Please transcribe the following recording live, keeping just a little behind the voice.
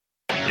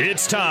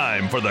It's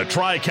time for the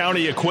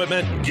Tri-County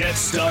Equipment Get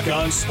Stuck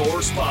on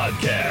Sports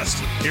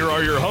podcast. Here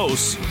are your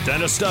hosts,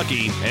 Dennis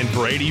Stuckey and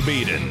Brady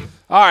Beaton.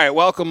 All right,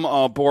 welcome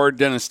aboard,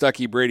 Dennis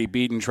Stuckey, Brady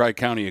Beaton,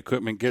 Tri-County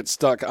Equipment Get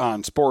Stuck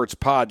on Sports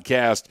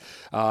podcast.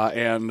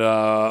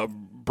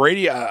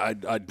 Brady,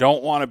 I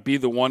don't want to be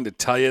the one to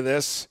tell you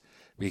this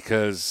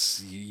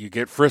because you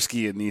get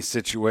frisky in these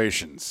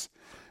situations.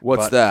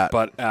 What's that?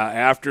 But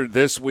after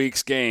this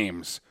week's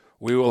games,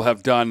 we will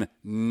have done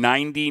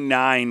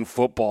 99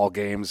 football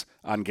games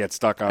on Get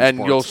Stuck on Sports.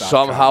 And you'll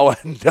somehow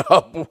end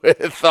up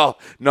with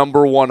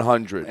number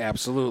 100.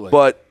 Absolutely.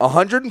 But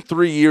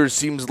 103 years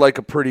seems like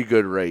a pretty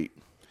good rate.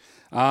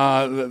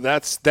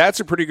 That's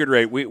a pretty good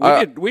rate.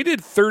 We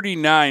did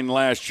 39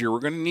 last year. We're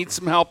going to need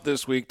some help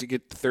this week to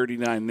get to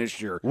 39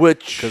 this year,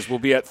 because we'll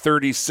be at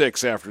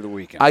 36 after the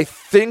weekend. I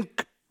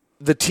think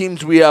the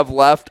teams we have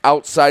left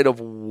outside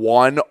of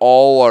one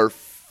all are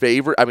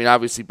favorite. I mean,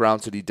 obviously Brown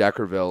City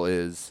Deckerville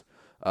is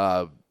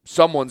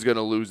someone's going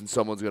to lose and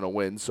someone's going to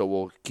win, so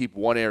we'll keep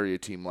one area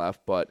team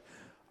left. But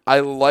I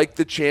like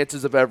the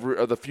chances of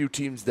the few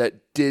teams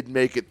that did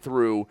make it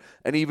through,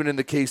 and even in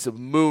the case of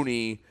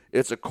Mooney,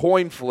 it's a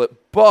coin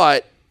flip.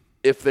 But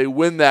if they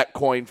win that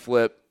coin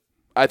flip,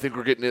 I think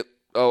we're getting it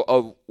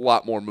a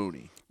lot more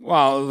Mooney.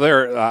 Well,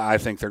 I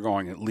think they're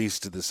going at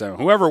least to the semi.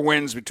 Whoever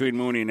wins between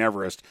Mooney and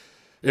Everest,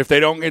 if they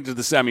don't get to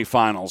the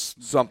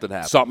semifinals, something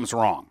happens. Something's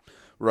wrong.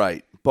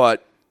 Right.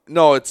 But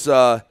no, it's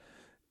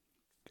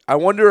I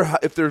wonder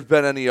if there's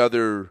been any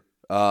other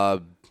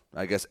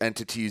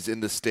entities in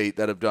the state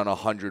that have done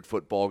 100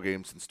 football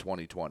games since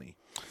 2020.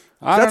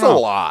 That's a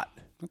lot.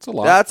 That's a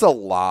lot. That's a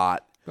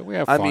lot. But we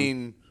have fun. I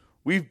mean,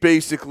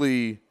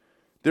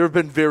 there have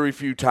been very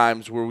few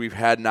times where we've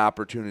had an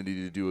opportunity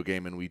to do a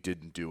game and we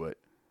didn't do it.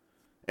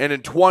 And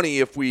in 20,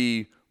 if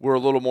we were a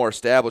little more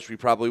established, we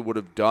probably would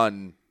have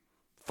done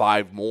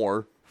 10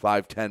 more.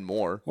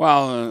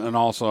 Well, and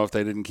also if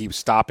they didn't keep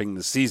stopping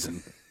the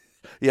season.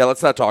 Yeah,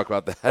 let's not talk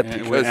about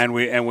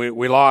that.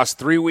 We lost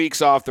 3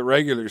 weeks off the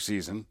regular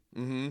season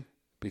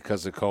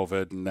because of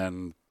COVID, and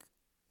then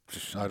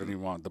I don't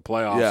even want the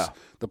playoffs. Yeah.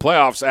 The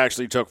playoffs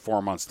actually took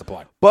 4 months to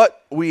play.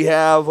 But we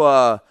have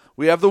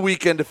the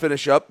weekend to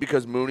finish up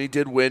because Mooney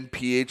did win,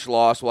 PH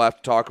lost. We'll have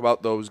to talk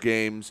about those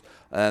games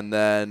and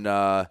then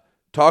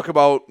talk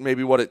about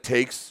maybe what it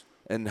takes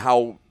and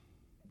how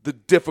the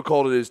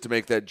difficult it is to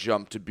make that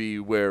jump to be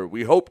where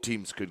we hope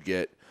teams could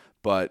get,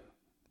 but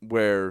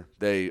where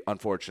they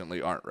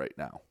unfortunately aren't right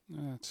now.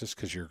 It's just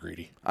because you're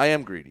greedy. I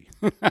am greedy.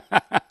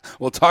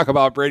 We'll talk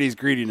about Brady's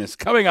greediness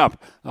coming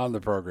up on the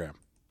program.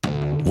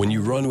 When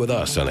you run with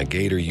us on a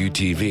Gator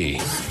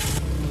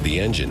UTV,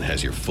 the engine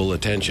has your full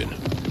attention.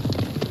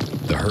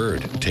 The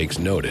herd takes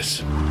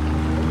notice.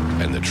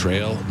 And the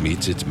trail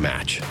meets its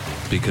match.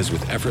 Because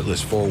with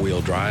effortless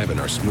four-wheel drive and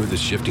our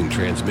smoothest shifting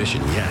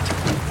transmission yet,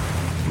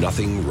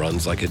 nothing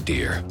runs like a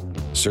deer.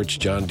 Search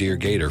John Deere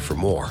Gator for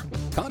more.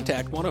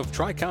 Contact one of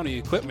Tri-County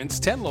Equipment's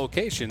 10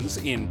 locations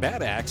in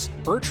Bad Axe,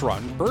 Birch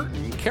Run,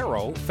 Burton,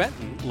 Caro,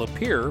 Fenton,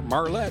 Lapeer,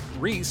 Marlette,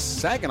 Reese,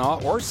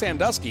 Saginaw, or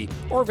Sandusky,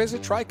 or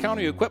visit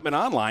Tri-County Equipment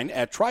online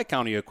at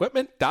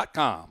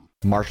tricountyequipment.com.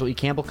 Marshall E.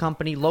 Campbell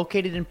Company,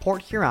 located in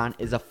Port Huron,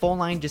 is a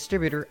full-line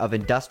distributor of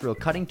industrial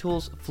cutting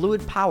tools,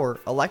 fluid power,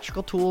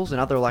 electrical tools, and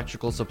other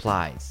electrical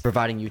supplies,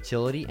 providing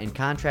utility and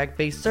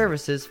contract-based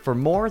services for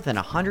more than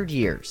 100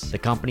 years. The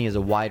company has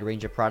a wide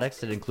range of products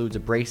that includes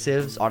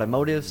abrasives,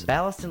 automotives,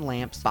 ballast and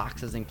lamps,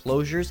 boxes and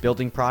closures,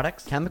 building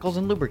products, chemicals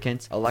and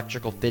lubricants,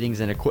 electrical fittings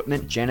and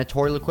equipment,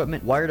 janitorial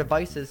equipment, wire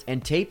devices,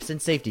 and tapes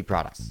and safety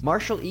products.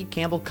 Marshall E.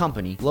 Campbell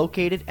Company,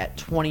 located at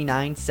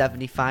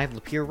 2975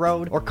 Lapeer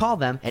Road, or call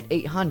them at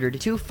 800-250-7520.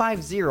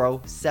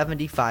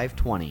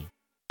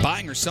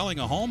 Buying or selling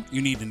a home?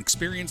 You need an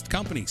experienced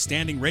company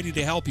standing ready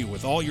to help you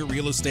with all your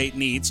real estate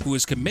needs, who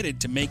is committed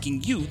to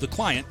making you the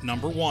client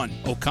number one.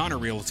 O'Connor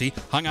Realty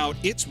hung out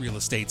its real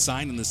estate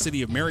sign in the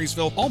city of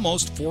Marysville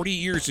almost 40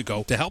 years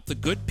ago to help the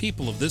good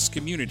people of this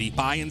community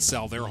buy and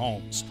sell their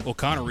homes.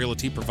 O'Connor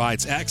Realty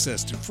provides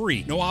access to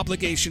free,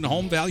 no-obligation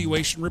home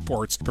valuation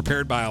reports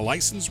prepared by a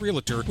licensed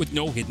realtor with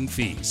no hidden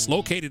fees.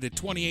 Located at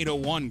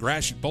 2801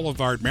 Gratiot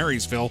Boulevard,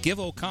 Marysville, give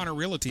O'Connor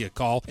Realty a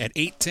call at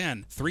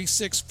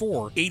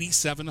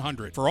 810-364-8700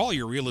 for all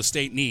your real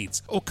estate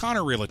needs.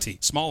 O'Connor Realty,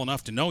 small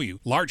enough to know you,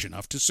 large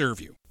enough to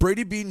serve you.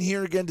 Brady Beaton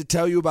here again to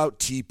tell you about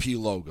TP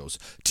Logos.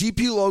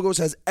 TP Logos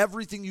has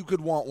everything you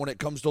could want when it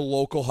comes to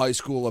local high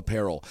school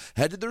apparel.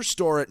 Head to their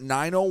store at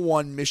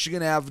 901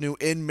 Michigan Avenue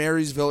in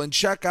Marysville and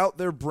check out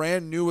their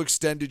brand new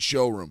extended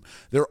showroom.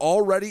 Their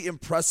already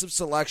impressive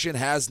selection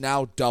has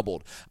now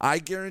doubled. I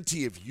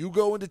guarantee if you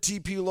go into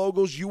TP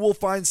Logos, you will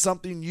find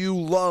something you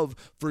love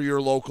for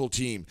your local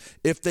team.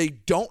 If they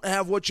don't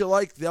have what you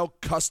like, they'll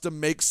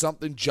custom make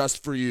something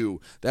just for you.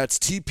 That's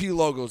TP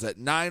Logos at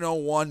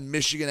 901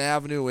 Michigan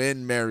Avenue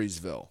in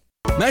Marysville.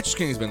 Mattress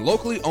King has been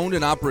locally owned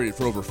and operated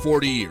for over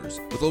 40 years.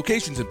 With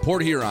locations in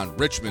Port Huron,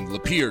 Richmond,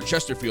 Lapeer,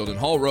 Chesterfield, and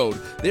Hall Road,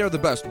 they are the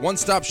best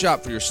one-stop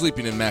shop for your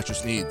sleeping and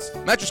mattress needs.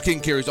 Mattress King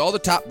carries all the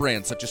top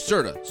brands such as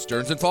Serta,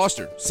 Stearns &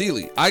 Foster,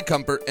 Sealy,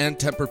 iComfort, and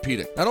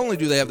Tempur-Pedic. Not only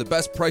do they have the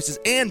best prices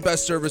and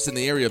best service in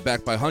the area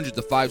backed by hundreds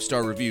of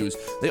 5-star reviews,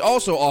 they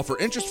also offer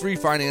interest-free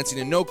financing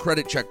and no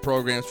credit check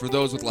programs for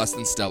those with less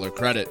than stellar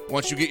credit.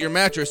 Once you get your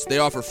mattress, they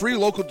offer free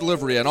local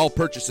delivery on all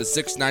purchases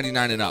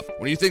 $6.99 and up.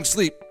 When you think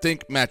sleep,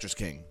 think Mattress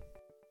King.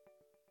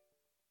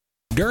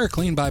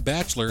 DuraClean by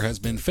Bachelor has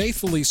been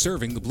faithfully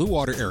serving the Blue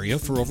Water area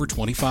for over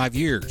 25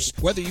 years.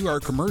 Whether you are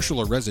commercial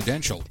or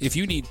residential, if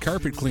you need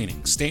carpet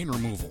cleaning, stain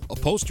removal,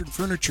 upholstered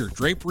furniture,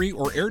 drapery,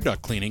 or air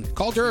duct cleaning,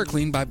 call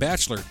DuraClean by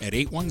Bachelor at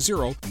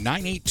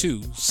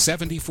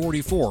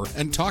 810-982-7044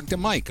 and talk to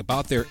Mike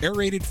about their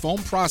aerated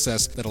foam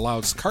process that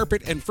allows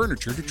carpet and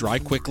furniture to dry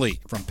quickly.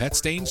 From pet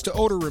stains to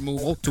odor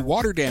removal to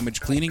water damage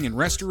cleaning and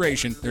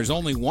restoration, there's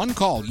only one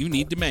call you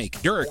need to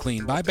make.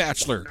 DuraClean by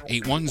Bachelor,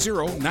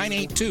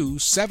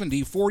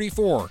 810-982-7044.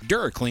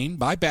 DuraClean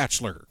by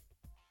Bachelor.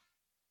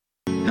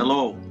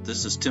 Hello,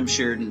 this is Tim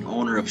Sheridan,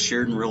 owner of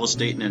Sheridan Real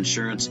Estate and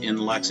Insurance in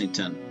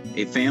Lexington,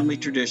 a family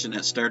tradition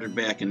that started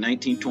back in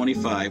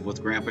 1925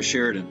 with Grandpa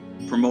Sheridan.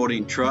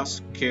 Promoting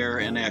trust, care,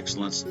 and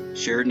excellence,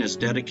 Sheridan is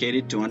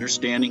dedicated to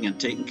understanding and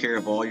taking care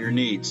of all your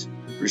needs.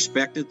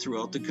 Respected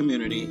throughout the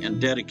community and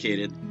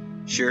dedicated,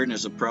 Sheridan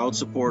is a proud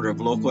supporter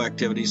of local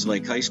activities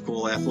like high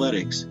school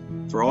athletics.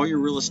 For all your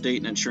real estate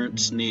and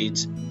insurance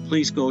needs,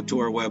 please go to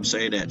our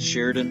website at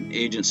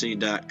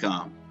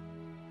SheridanAgency.com.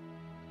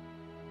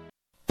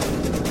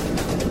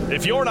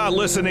 If you're not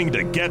listening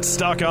to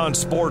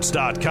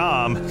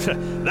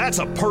GetStuckOnSports.com, that's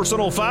a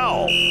personal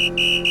foul.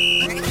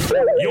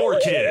 Your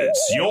kids,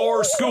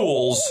 your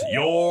schools,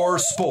 your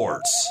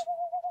sports.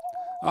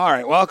 All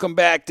right, welcome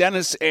back,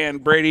 Dennis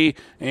and Brady,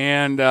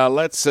 and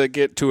let's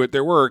get to it.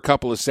 There were a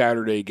couple of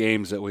Saturday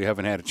games that we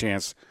haven't had a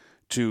chance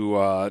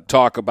to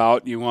talk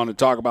about. You want to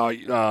talk about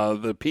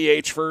the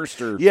PH first?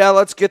 Or? Yeah,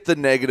 let's get the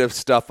negative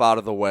stuff out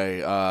of the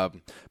way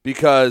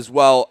because,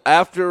 well,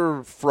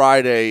 after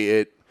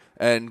Friday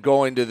and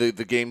going to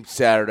the game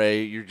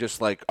Saturday, you're just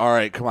like, all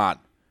right, come on.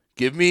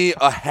 Give me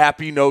a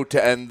happy note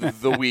to end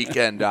the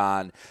weekend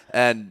on.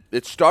 And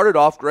it started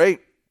off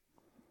great.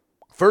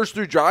 First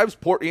 3 drives,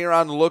 Port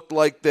Huron looked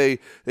like they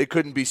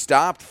couldn't be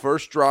stopped.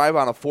 First drive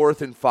on a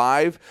 4th and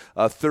 5,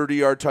 a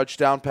 30-yard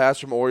touchdown pass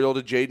from Oriole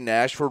to Jaden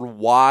Ashford,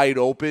 wide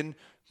open,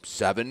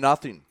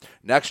 7-0.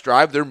 Next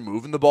drive, they're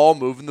moving the ball.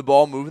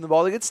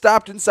 They get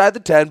stopped inside the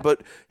 10,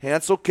 but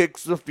Hansel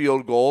kicks the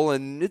field goal,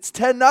 and it's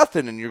 10-0.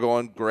 And you're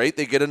going, great,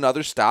 they get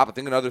another stop, I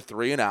think another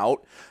 3 and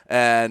out,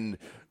 and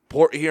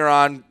Port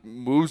Huron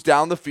moves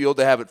down the field.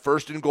 They have it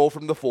 1st and goal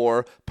from the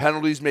 4.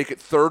 Penalties make it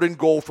 3rd and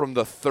goal from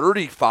the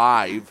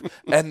 35,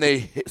 and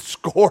they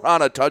score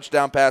on a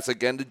touchdown pass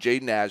again to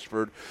Jaden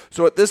Ashford.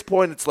 So at this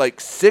point, it's like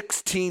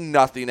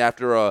 16-0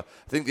 after I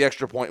think the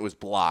extra point was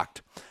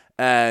blocked,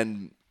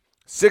 and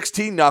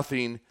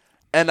 16-0.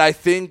 And I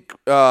think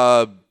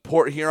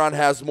Port Huron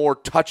has more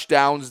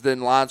touchdowns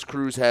than L'Anse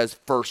Creuse has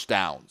first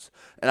downs.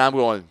 And I'm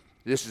going,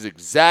 this is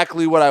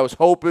exactly what I was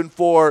hoping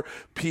for.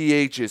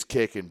 PH is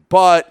kicking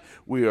butt.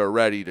 We are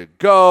ready to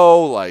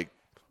go. Like,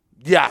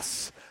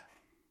 yes.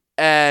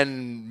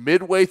 And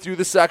midway through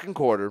the second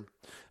quarter,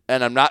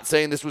 and I'm not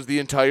saying this was the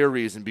entire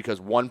reason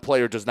because one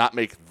player does not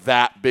make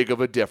that big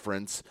of a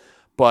difference,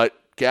 but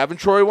Gavin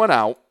Troy went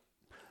out,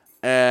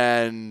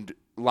 and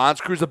L'Anse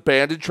Creuse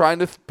abandoned trying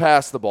to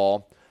pass the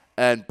ball,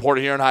 and Port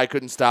Huron High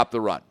couldn't stop the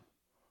run.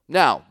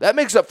 Now, that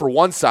makes up for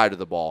one side of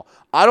the ball.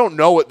 I don't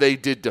know what they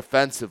did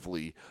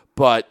defensively,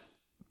 but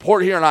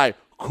Port Huron High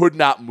could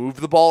not move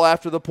the ball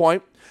after the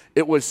point.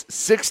 It was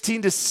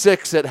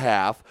 16-6 at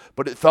half,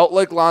 but it felt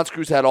like L'Anse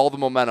Creuse had all the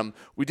momentum.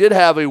 We did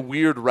have a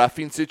weird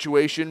reffing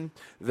situation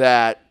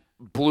that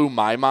blew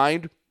my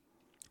mind.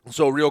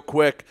 So real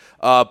quick,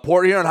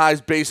 Port Huron High is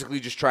basically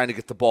just trying to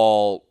get the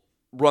ball,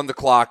 run the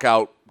clock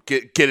out,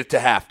 get it to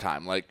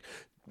halftime, like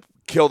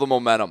kill the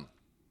momentum.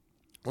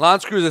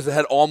 L'Anse Creuse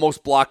had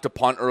almost blocked a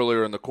punt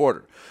earlier in the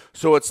quarter.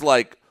 So it's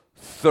like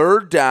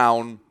 3rd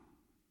down,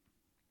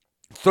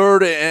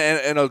 3rd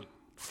and a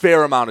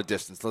fair amount of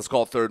distance. Let's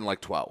call it 3rd and like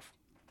 12.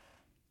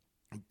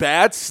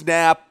 Bad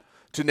snap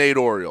to Nate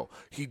Oriole.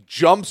 He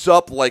jumps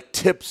up, like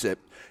tips it.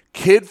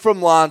 Kid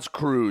from L'Anse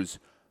Creuse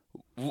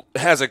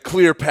has a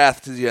clear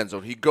path to the end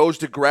zone. He goes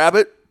to grab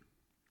it,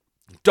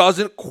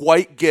 doesn't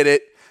quite get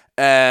it,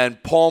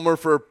 and Palmer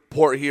for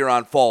Port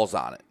Huron falls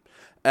on it.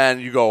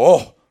 And you go,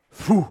 oh,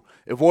 whew.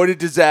 Avoided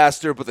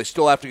disaster, but they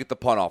still have to get the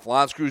punt off.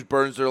 L'Anse Creuse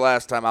burns their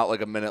last time out,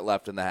 like a minute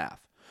left in the half.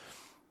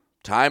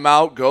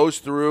 Timeout goes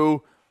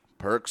through.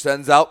 Perk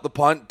sends out the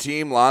punt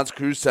team. L'Anse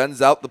Creuse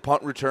sends out the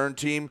punt return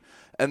team.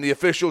 And the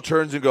official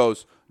turns and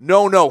goes,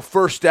 no,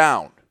 first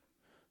down.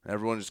 And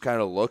everyone just kind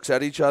of looks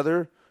at each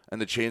other,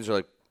 and the chains are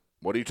like,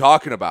 what are you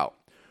talking about?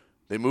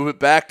 They move it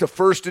back to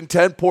 1st and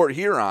 10 Port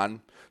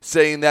Huron,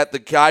 saying that the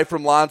guy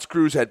from L'Anse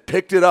Creuse had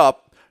picked it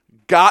up,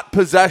 got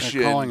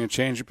possession. They're calling a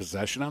change of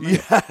possession on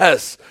that?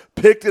 Yes.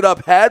 Picked it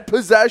up, had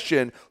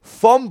possession,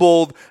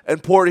 fumbled,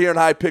 and Port Huron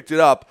High picked it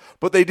up.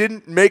 But they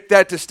didn't make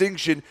that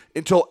distinction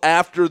until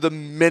after the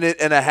minute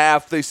and a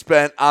half they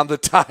spent on the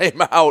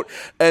timeout.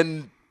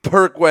 And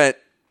Perk went,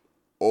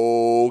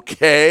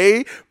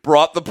 okay,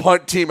 brought the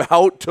punt team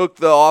out, took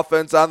the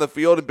offense on the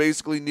field, and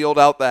basically kneeled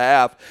out the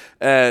half.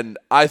 And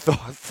I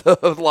thought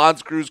the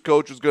L'Anse Creuse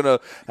coach was going to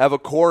have a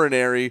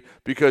coronary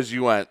because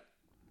you went,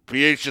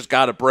 PH just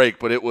got a break,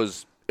 but it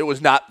was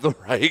not the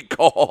right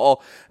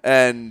call.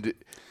 And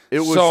it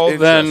was so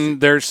then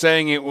they're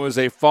saying it was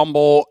a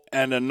fumble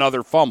and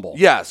another fumble.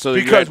 Yes, so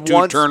because you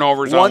had two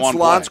turnovers on one once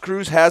play. L'Anse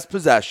Creuse has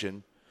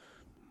possession,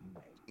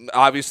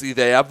 obviously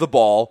they have the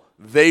ball.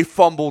 They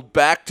fumbled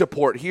back to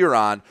Port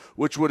Huron,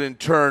 which would in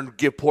turn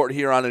give Port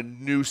Huron a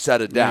new set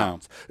of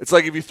downs. Yeah. It's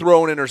like if you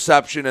throw an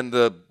interception and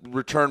the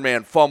return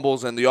man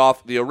fumbles and the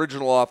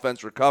original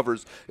offense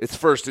recovers, it's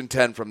 1st and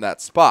 10 from that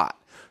spot.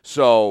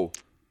 So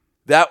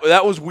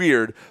that was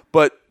weird,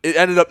 but it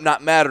ended up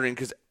not mattering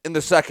because in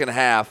the second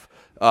half,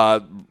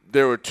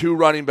 there were 2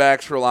 running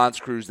backs for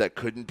L'Anse Creuse that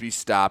couldn't be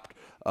stopped.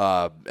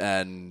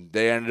 And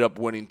they ended up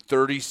winning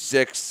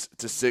 36-6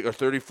 or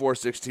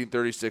 34-16,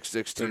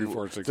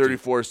 36-16,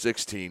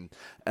 34-16.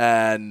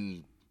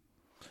 And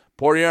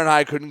Port Huron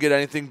High couldn't get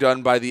anything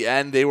done. By the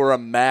end, they were a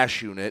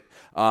mash unit.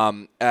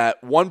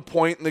 At one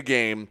point in the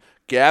game,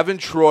 Gavin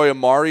Troy,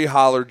 Amari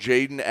Holler,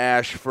 Jaden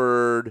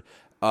Ashford,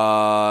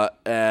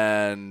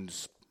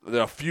 and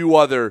a few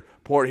other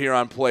Port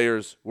Huron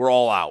players were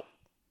all out.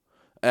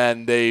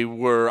 And they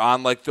were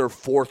on like their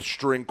 4th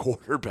string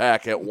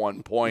quarterback at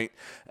one point,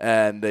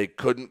 and they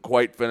couldn't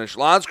quite finish.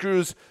 L'Anse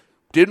Creuse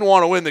didn't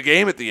want to win the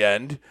game at the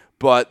end,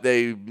 but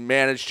they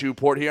managed to.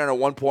 Port Huron at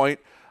one point,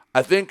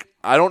 I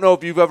don't know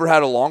if you've ever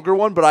had a longer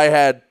one, but I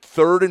had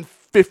 3rd and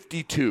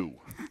 52.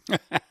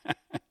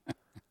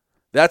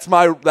 That's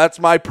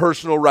my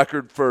personal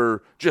record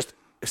for just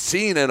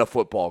seeing in a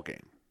football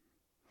game.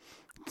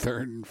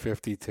 3rd and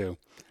 52. Would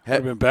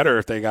have been better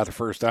if they got the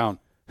first down.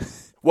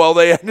 Well,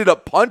 they ended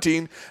up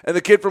punting, and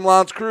the kid from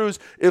L'Anse Creuse,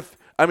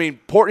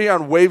 Port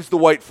Huron waves the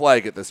white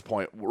flag at this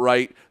point,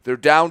 right? They're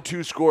down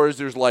 2 scores.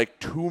 There's like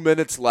 2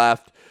 minutes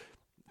left.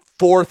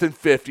 4th and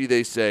 50,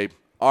 they say.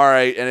 All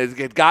right, and it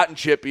had gotten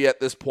chippy at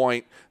this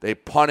point. They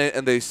punt it,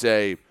 and they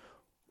say,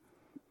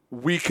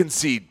 we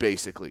concede,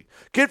 basically.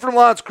 Kid from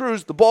L'Anse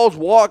Creuse, the ball's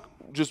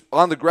just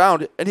on the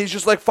ground, and he's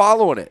just like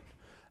following it.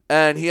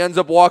 And he ends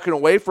up walking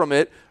away from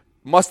it.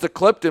 Must have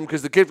clipped him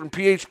because the kid from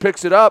PH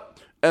picks it up.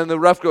 And the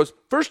ref goes,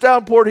 first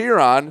down, Port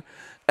Huron.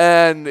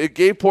 And it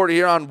gave Port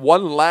Huron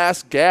one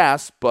last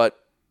gasp, but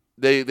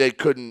they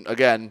couldn't.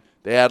 Again,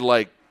 they had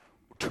like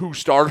 2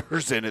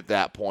 starters in at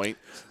that point.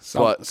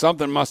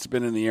 Something must have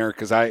been in the air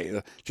because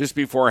just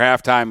before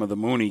halftime of the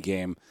Mooney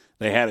game,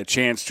 they had a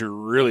chance to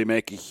really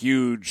make a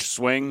huge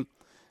swing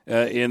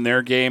in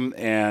their game,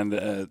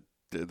 and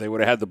they would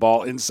have had the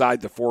ball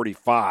inside the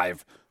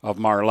 45 of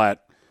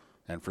Marlette.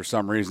 And for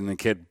some reason, the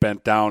kid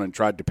bent down and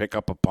tried to pick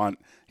up a punt.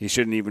 He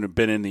shouldn't even have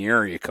been in the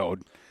area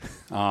code.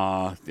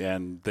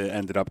 And they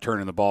ended up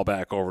turning the ball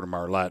back over to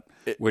Marlette,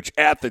 which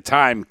at the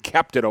time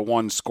kept it a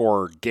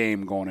 1-score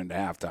game going into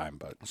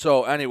halftime.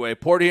 So anyway,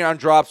 Port Huron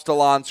drops to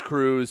L'Anse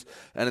Creuse,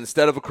 and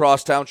instead of a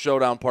crosstown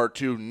showdown part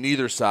 2,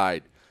 neither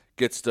side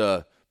gets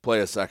to play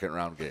a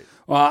second-round game.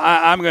 Well,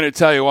 I'm going to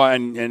tell you what,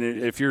 and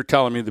if you're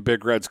telling me the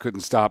Big Reds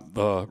couldn't stop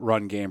the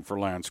run game for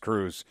L'Anse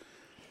Creuse,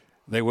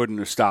 they wouldn't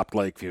have stopped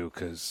Lakeview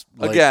because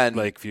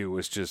Lakeview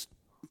was just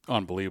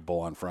unbelievable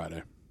on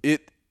Friday.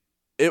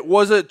 It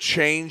was a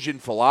change in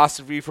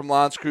philosophy from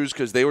L'Anse Creuse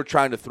because they were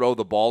trying to throw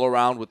the ball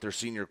around with their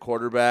senior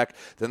quarterback.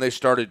 Then they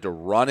started to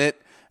run it,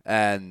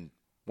 and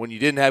when you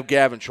didn't have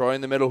Gavin Troy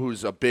in the middle,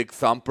 who's a big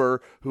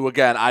thumper, who,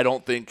 again, I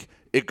don't think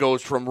it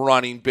goes from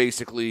running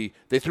basically.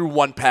 They threw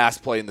 1 pass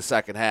play in the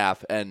second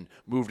half and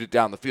moved it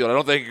down the field. I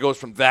don't think it goes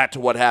from that to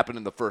what happened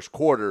in the first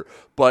quarter,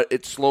 but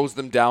it slows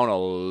them down a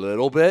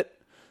little bit.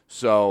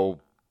 So,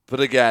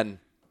 but again,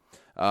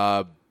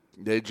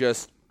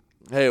 it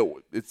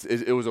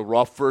was a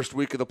rough first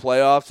week of the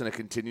playoffs, and it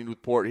continued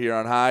with Port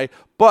Huron High.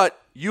 But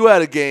you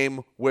had a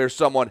game where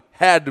someone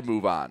had to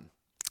move on.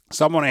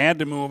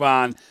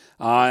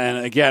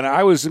 And again,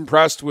 I was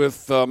impressed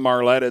with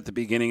Marlette at the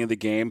beginning of the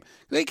game.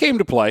 They came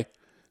to play.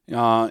 They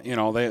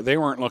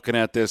weren't looking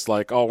at this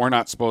like, oh, we're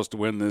not supposed to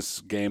win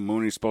this game.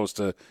 Mooney's supposed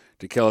to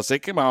kill us. They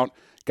came out,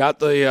 got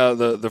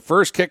the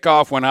first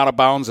kickoff, went out of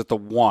bounds at the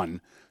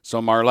 1. So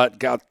Marlette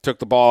took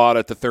the ball out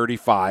at the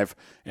 35,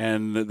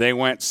 and they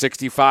went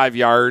 65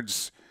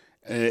 yards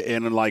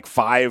in like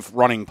 5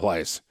 running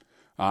plays.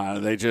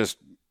 They just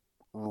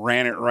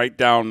ran it right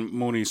down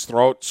Mooney's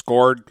throat,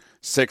 scored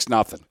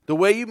 6-0. The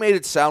way you made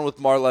it sound with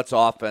Marlette's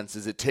offense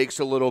is it takes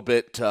a little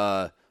bit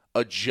to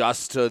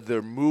adjust to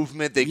their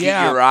movement. They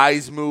get your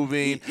eyes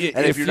moving,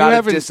 and if you're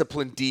not a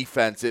disciplined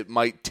defense, it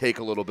might take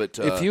a little bit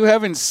to. If you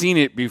haven't seen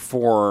it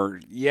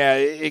before,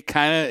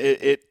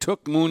 it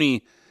took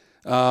Mooney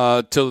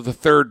till the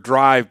 3rd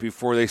drive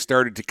before they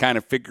started to kind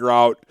of figure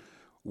out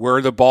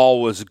where the ball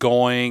was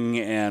going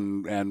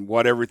and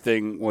what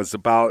everything was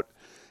about.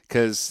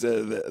 because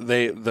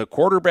the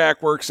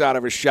quarterback works out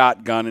of a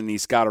shotgun and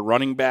he's got a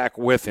running back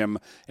with him,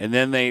 and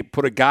then they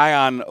put a guy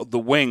on the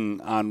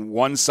wing on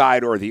one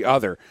side or the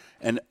other.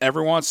 And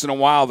every once in a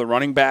while, the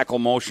running back will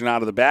motion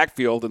out of the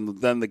backfield,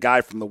 and then the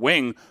guy from the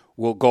wing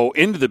will go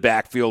into the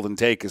backfield and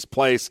take his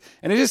place.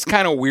 And it is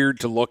kind of weird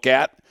to look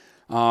at.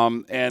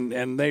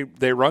 And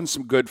they run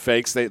some good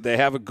fakes. They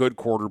have a good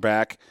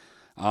quarterback.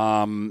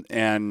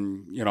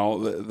 And you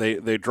know,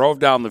 they drove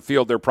down the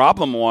field. Their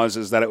problem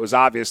is that it was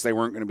obvious they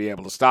weren't going to be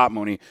able to stop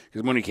Mooney,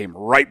 because Mooney came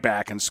right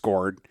back and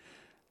scored.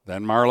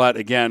 Then Marlette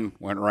again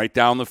went right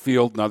down the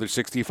field, another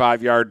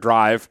 65-yard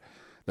drive.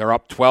 They're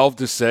up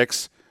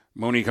 12-6.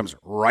 Mooney comes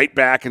right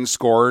back and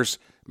scores,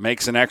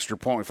 makes an extra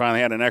point. We finally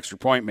had an extra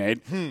point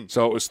made,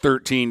 so it was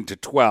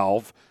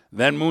 13-12.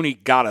 Then Mooney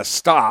got a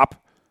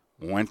stop,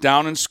 went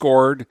down and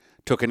scored,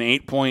 took an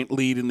 8-point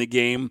lead in the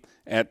game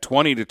at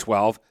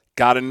 20-12.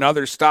 Got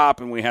another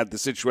stop, and we had the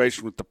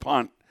situation with the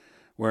punt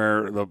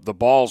where the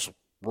ball's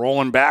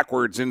rolling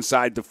backwards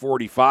inside the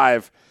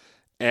 45,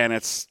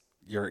 and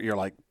you're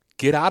like,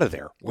 get out of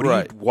there.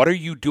 What are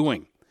you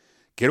doing?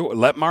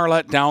 Let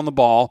Marlette down the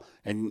ball,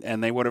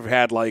 and they would have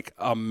had like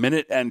a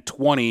minute and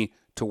 20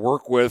 to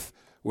work with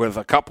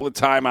a couple of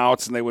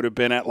timeouts, and they would have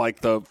been at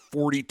like the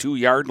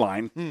 42-yard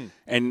line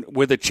and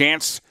with a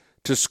chance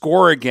to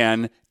score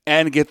again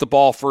and get the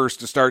ball first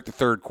to start the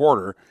third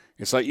quarter.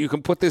 It's like you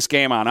can put this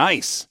game on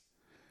ice.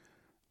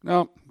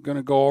 No, I'm going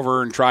to go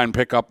over and try and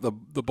pick up the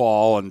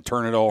ball and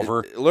turn it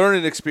over.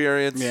 Learning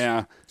experience.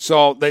 Yeah.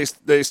 So they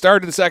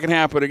started the second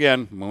half, but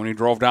again, Mooney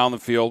drove down the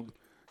field,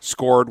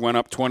 scored, went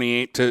up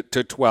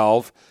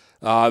 28-12.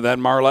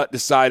 Then Marlette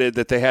decided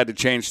that they had to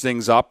change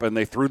things up, and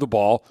they threw the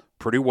ball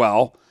pretty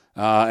well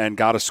and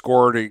got a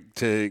score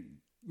to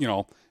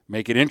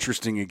make it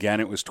interesting again.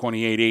 It was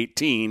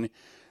 28-18.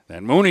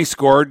 Then Mooney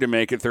scored to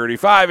make it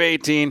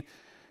 35-18.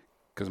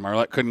 Because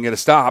Marlette couldn't get a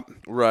stop.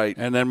 Right.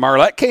 And then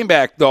Marlette came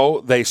back, though.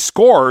 They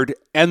scored,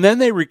 and then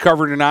they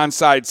recovered an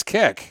onside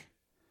kick.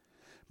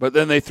 But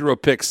then they threw a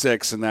pick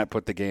six, and that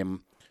put the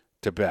game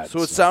to bed. So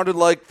it sounded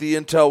like the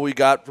intel we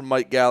got from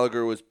Mike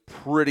Gallagher was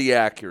pretty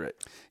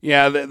accurate.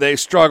 Yeah, they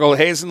struggled.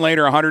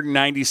 Hazenlater,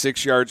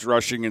 196 yards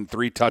rushing and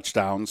 3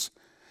 touchdowns.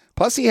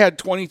 Plus, he had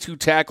 22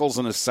 tackles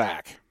and a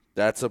sack.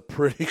 That's a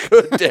pretty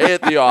good day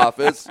at the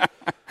office.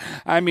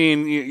 I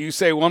mean, you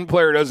say one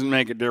player doesn't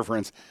make a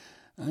difference.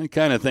 I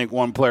kind of think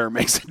one player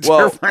makes a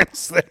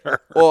difference there.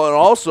 Well, and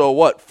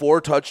also,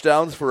 4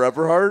 touchdowns for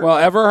Everhart? Well,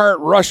 Everhart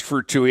rushed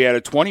for 2. He had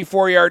a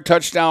 24-yard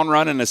touchdown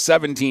run and a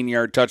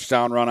 17-yard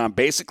touchdown run on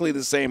basically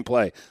the same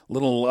play.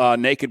 Little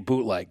naked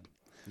bootleg.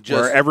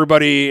 Where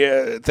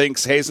everybody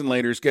thinks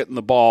Hazenlater's getting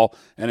the ball,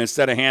 and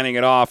instead of handing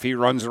it off, he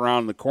runs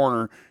around the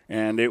corner,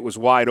 and it was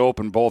wide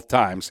open both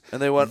times.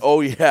 And they went,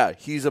 oh, yeah,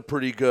 he's a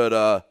pretty good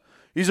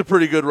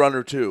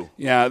runner, too.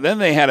 Yeah, then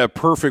they had a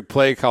perfect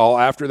play call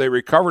after they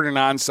recovered an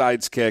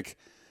onside kick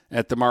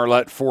at the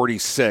Marlette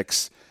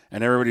 46,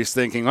 and everybody's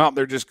thinking, well,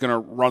 they're just going to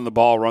run the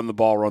ball.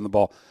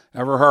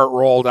 Everhart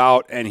rolled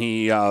out, and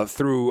he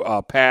threw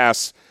a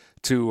pass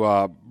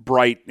to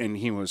Bright, and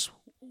he was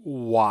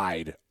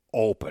wide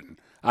open.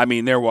 I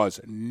mean, there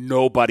was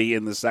nobody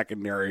in the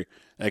secondary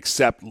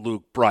except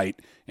Luke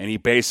Bright, and he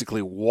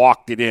basically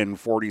walked it in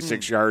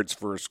 46 yards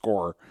for a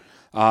score.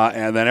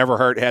 And then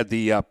Everhart had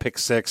the pick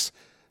six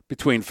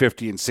between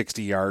 50 and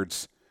 60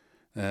 yards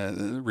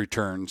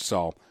return.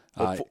 So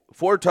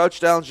 4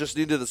 touchdowns, just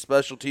needed a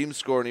special team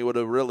score, and he would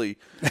have really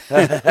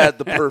had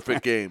the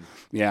perfect game.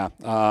 Yeah.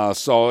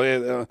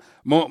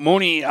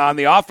 Mooney on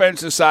the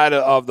offensive side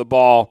of the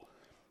ball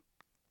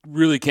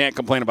really can't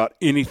complain about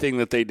anything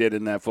that they did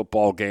in that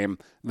football game.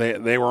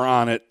 They were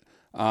on it.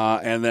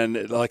 And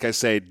then, like I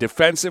say,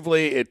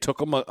 defensively, it took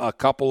them a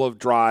couple of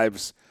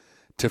drives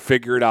to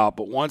figure it out.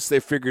 But once they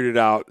figured it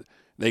out,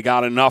 they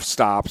got enough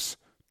stops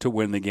to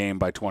win the game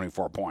by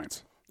 24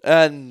 points.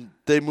 And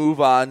they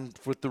move on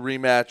with the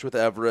rematch with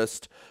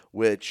Everest,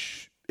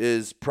 which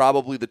is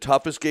probably the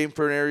toughest game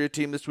for an area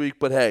team this week.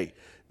 But, hey,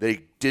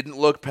 they didn't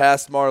look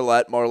past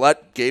Marlette.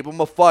 Marlette gave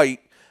them a fight.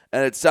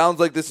 And it sounds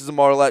like this is a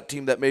Marlette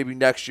team that maybe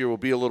next year will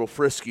be a little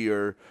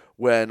friskier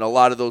when a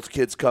lot of those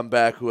kids come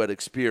back who had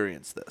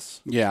experienced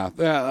this.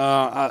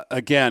 Yeah.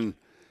 Again,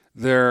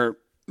 they're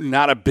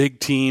not a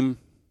big team,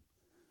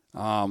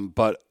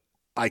 but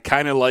I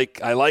kind of like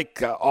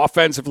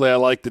offensively, I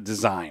like the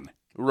design.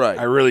 Right.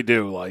 I really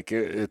do. Like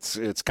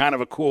it's kind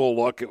of a cool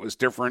look. It was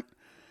different,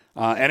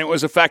 and it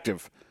was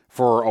effective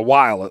for a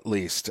while at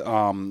least.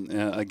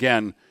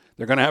 Again,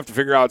 they're going to have to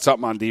figure out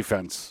something on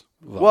defense.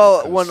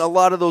 Well, when a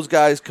lot of those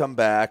guys come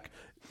back.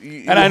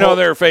 And I know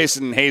they're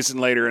facing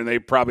Hazenlater, and they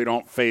probably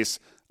don't face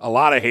a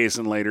lot of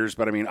Hazenlaters,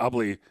 but, I mean,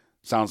 Ubley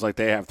sounds like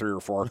they have 3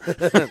 or 4.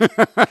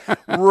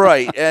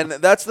 Right, and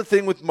that's the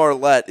thing with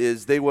Marlette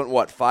is they went,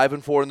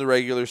 5-4 in the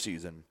regular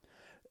season.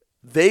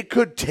 They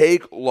could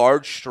take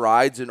large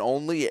strides and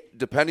only,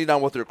 depending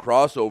on what their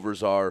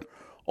crossovers are,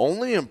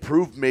 only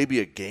improve maybe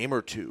a game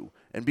or two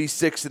and be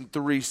 6-3,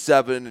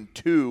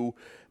 7-2,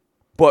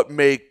 but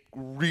make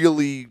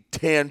really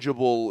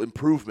tangible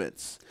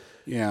improvements.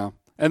 Yeah.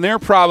 And their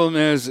problem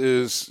is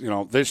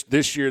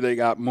this year they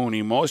got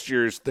Mooney. Most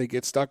years they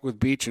get stuck with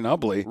Beach and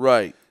Ubley.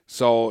 Right.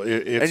 So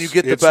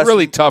it's best,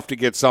 really tough to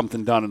get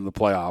something done in the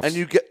playoffs. And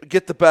you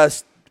get the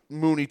best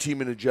Mooney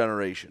team in a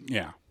generation.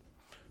 Yeah.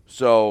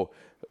 So,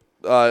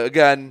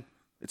 again,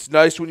 it's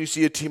nice when you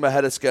see a team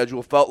ahead of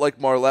schedule. Felt like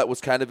Marlette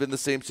was kind of in the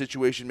same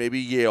situation maybe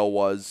Yale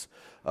was,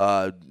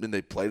 and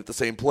they played at the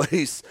same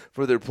place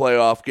for their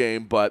playoff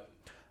game. But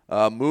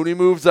Mooney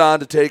moves on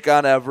to take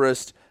on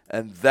Everest,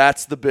 and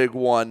that's the big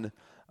one.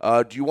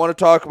 Do you want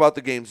to talk about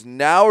the games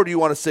now, or do you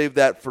want to save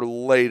that for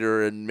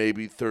later and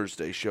maybe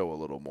Thursday show a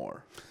little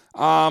more?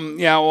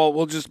 Well,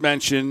 we'll just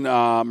mention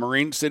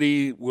Marine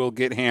City will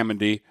get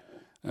Hammondy,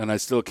 and I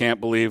still can't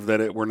believe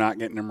that we're not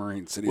getting a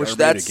Marine City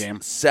that's game.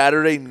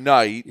 Saturday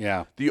night.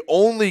 Yeah. The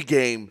only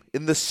game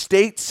in the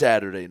state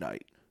Saturday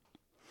night.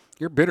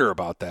 You're bitter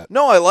about that.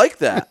 No, I like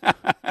that.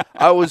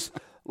 I was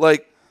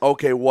like,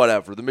 okay,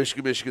 whatever. The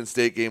Michigan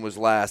State game was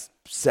last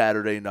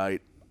Saturday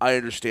night. I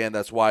understand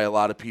that's why a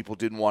lot of people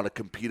didn't want to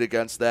compete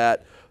against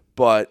that,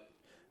 but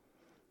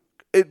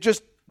it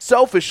just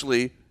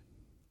selfishly,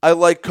 I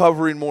like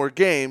covering more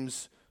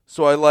games,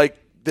 so I like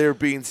there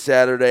being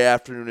Saturday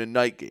afternoon and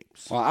night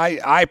games. Well,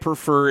 I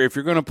prefer, if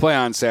you're going to play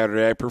on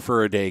Saturday, I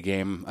prefer a day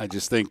game. I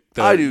just think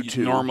that I do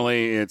too.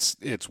 Normally it's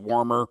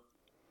warmer.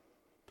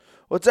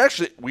 Well,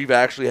 we've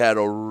actually had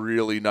a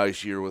really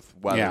nice year with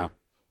weather. Yeah,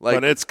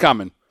 but it's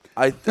coming.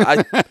 I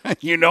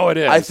you know it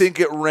is. I think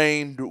it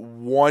rained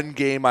one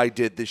game I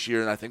did this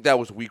year, and I think that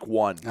was week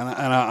 1. And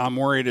I'm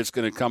worried it's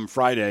going to come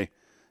Friday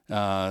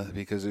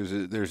because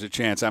there's a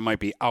chance I might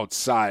be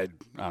outside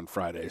on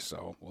Friday.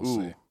 So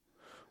we'll see.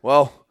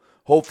 Well,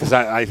 hopefully,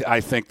 because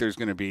I think there's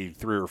going to be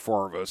 3 or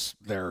 4 of us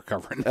there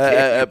covering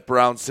at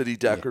Brown City,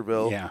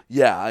 Deckerville.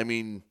 Yeah. I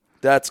mean,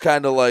 that's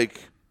kind of like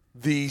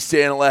the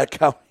Sanilac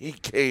County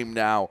game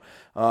now.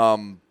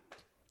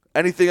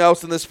 Anything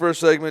else in this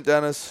first segment,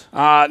 Dennis?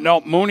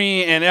 No,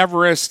 Mooney and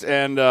Everest,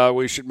 and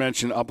we should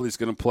mention Ubley's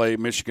going to play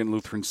Michigan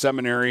Lutheran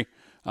Seminary.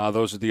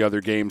 Those are the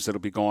other games that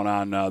will be going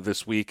on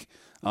this week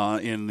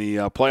in the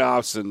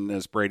playoffs, and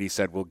as Brady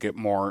said, we'll get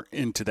more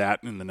into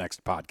that in the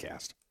next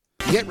podcast.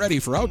 Get ready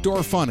for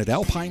outdoor fun at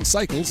Alpine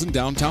Cycles in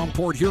downtown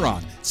Port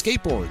Huron.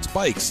 Skateboards,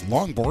 bikes,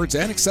 longboards,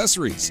 and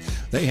accessories.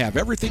 They have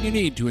everything you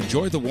need to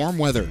enjoy the warm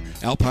weather.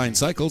 Alpine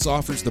Cycles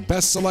offers the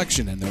best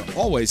selection, and they're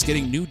always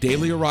getting new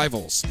daily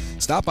arrivals.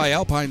 Stop by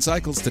Alpine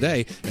Cycles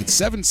today at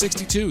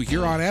 762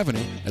 Huron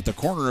Avenue at the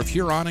corner of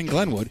Huron and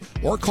Glenwood,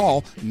 or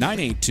call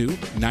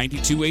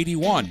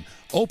 982-9281.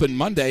 Open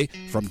Monday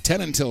from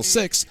 10 until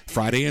 6,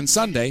 Friday and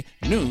Sunday,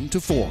 noon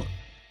to 4.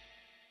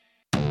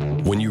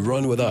 When you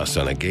run with us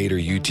on a Gator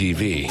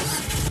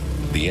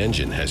UTV, the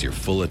engine has your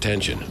full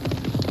attention.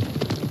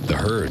 The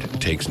herd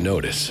takes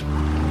notice.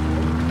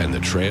 And the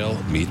trail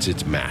meets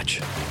its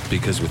match.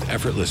 Because with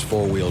effortless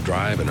four-wheel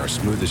drive and our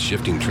smoothest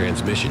shifting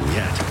transmission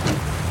yet,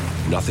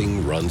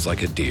 nothing runs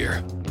like a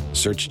deer.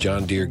 Search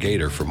John Deere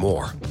Gator for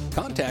more.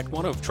 Contact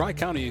one of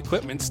Tri-County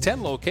Equipment's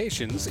 10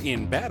 locations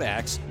in Bad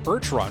Axe,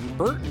 Birch Run,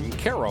 Burton,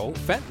 Caro,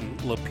 Fenton,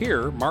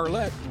 Lapeer,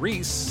 Marlette,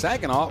 Reese,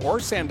 Saginaw, or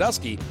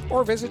Sandusky,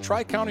 or visit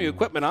Tri-County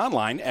Equipment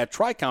online at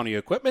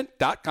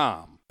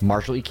tricountyequipment.com.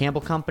 Marshall E.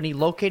 Campbell Company,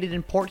 located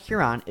in Port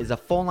Huron, is a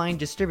full-line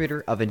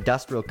distributor of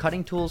industrial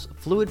cutting tools,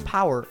 fluid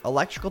power,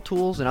 electrical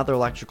tools, and other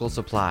electrical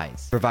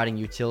supplies, providing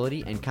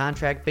utility and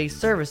contract-based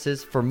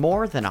services for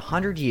more than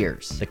 100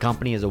 years. The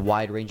company has a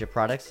wide range of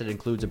products that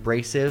includes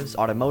abrasives,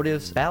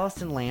 automotives,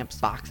 ballast and lamps,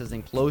 boxes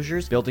and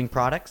closures, building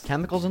products,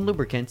 chemicals and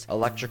lubricants,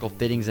 electrical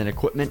fittings and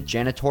equipment,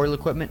 janitorial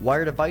equipment,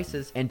 wire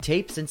devices, and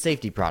tapes and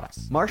safety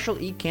products. Marshall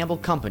E. Campbell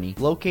Company,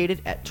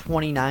 located at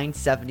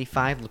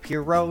 2975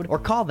 Lapeer Road, or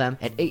call them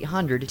at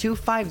 800-250-7520.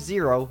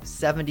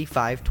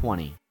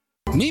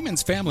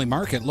 Neiman's Family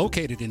Market,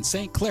 located in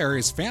St. Clair,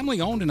 is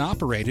family-owned and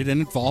operated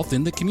and involved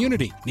in the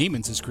community.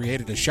 Neiman's has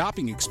created a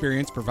shopping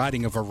experience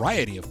providing a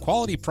variety of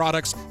quality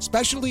products,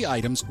 specialty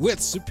items with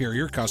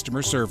superior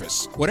customer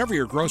service. Whatever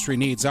your grocery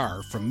needs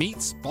are, from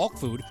meats, bulk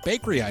food,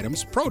 bakery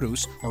items,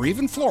 produce, or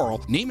even floral,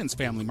 Neiman's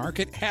Family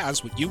Market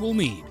has what you will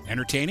need.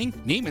 Entertaining?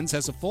 Neiman's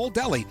has a full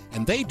deli,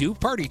 and they do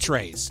party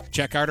trays.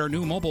 Check out our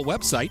new mobile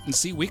website and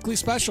see weekly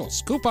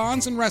specials,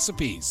 coupons, and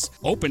recipes.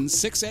 Open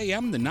 6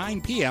 a.m. to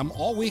 9 p.m.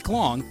 all week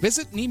long.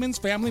 Visit Neiman's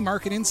Family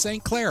Market in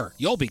St. Clair.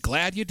 You'll be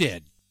glad you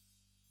did.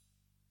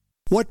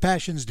 What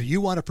passions do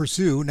you want to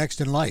pursue next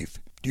in life?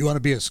 Do you want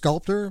to be a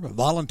sculptor, a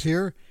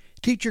volunteer,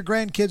 teach your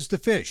grandkids to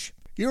fish?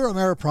 Your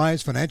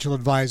Ameriprise financial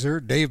advisor,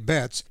 Dave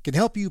Betts, can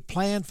help you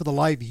plan for the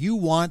life you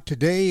want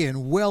today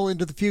and well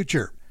into the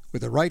future.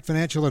 With the right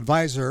financial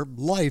advisor,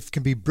 life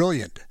can be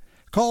brilliant.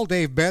 Call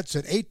Dave Betts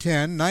at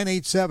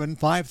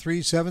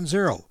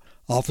 810-987-5370.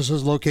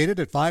 Offices located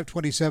at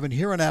 527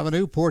 Huron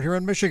Avenue, Port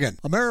Huron, Michigan.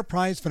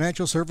 Ameriprise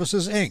Financial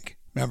Services, Inc.,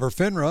 member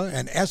FINRA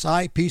and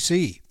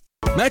SIPC.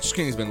 Mattress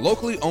King has been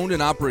locally owned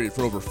and operated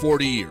for over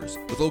 40 years.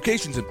 With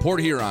locations in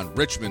Port Huron,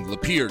 Richmond,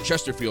 Lapeer,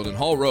 Chesterfield, and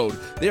Hall Road,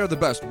 they are the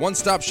best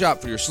one-stop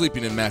shop for your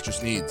sleeping and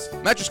mattress needs.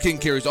 Mattress King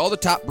carries all the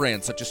top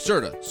brands such as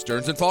Serta,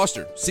 Stearns &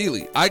 Foster,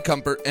 Sealy,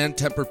 iComfort, and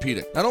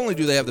Tempur-Pedic. Not only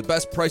do they have the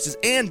best prices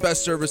and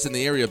best service in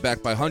the area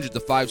backed by hundreds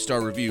of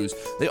 5-star reviews,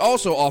 they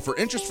also offer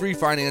interest-free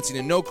financing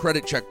and no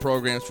credit check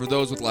programs for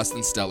those with less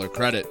than stellar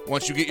credit.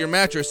 Once you get your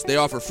mattress, they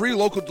offer free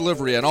local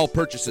delivery on all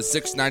purchases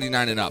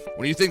 $6.99 and up.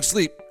 When you think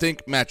sleep,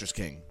 think Mattress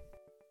King.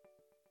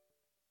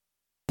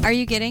 Are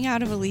you getting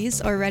out of a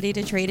lease or ready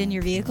to trade in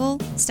your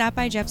vehicle? Stop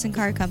by Jepson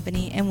Car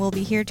Company and we'll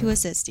be here to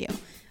assist you.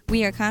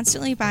 We are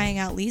constantly buying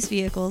out leased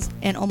vehicles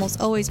and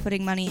almost always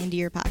putting money into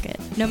your pocket.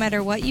 No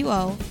matter what you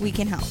owe, we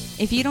can help.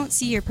 If you don't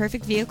see your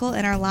perfect vehicle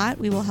in our lot,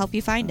 we will help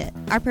you find it.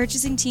 Our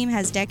purchasing team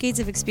has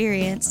decades of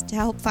experience to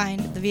help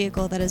find the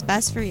vehicle that is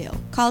best for you.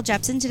 Call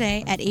Jepson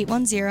today at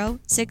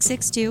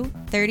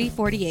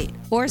 810-662-3048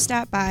 or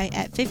stop by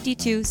at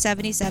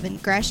 5277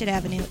 Gratiot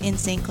Avenue in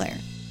St. Clair.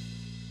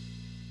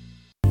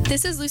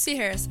 This is Lucy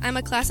Harris. I'm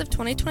a class of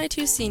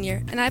 2022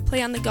 senior, and I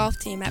play on the golf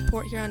team at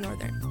Port Huron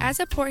Northern.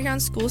 As a Port Huron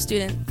school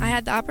student, I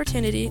had the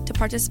opportunity to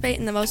participate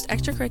in the most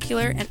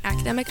extracurricular and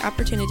academic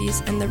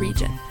opportunities in the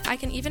region. I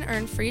can even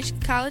earn free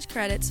college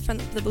credits from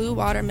the Blue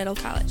Water Middle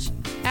College.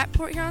 At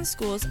Port Huron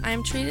schools, I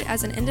am treated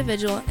as an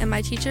individual and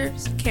my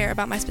teachers care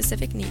about my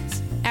specific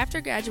needs.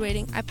 After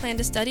graduating, I plan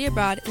to study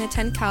abroad and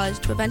attend college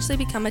to eventually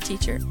become a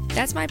teacher.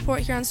 That's my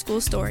Port Huron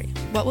school story.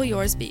 What will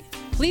yours be?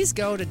 Please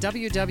go to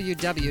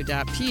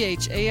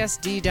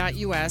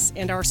www.phasd.us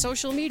and our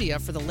social media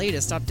for the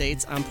latest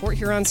updates on Port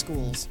Huron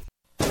schools.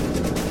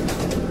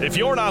 If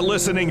you're not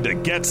listening to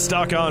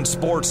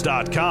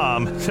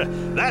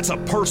GetStuckOnSports.com, that's a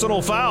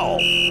personal foul.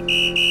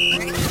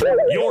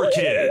 Your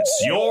kids,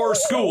 your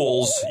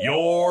schools,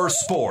 your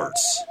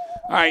sports.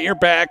 All right, you're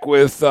back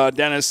with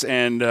Dennis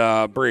and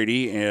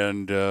Brady,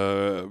 and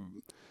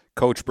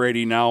Coach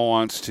Brady now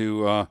wants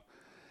to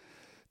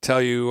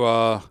tell you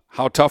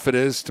how tough it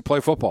is to play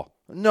football.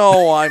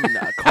 No, I'm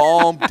not.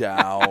 Calm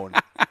down.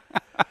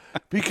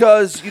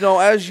 Because,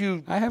 as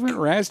you... I haven't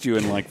razzed you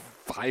in like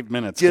 5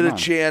 minutes. Get a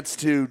chance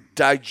to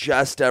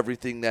digest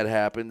everything that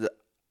happened.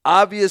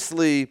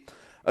 Obviously,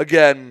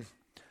 again,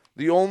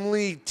 the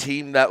only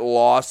team that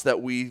lost that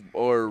we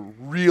are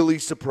really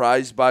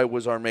surprised by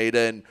was Armada.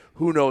 And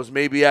who knows,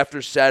 maybe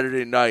after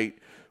Saturday night,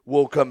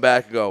 we'll come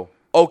back and go,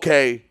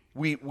 okay,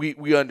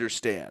 we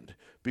understand.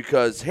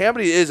 Because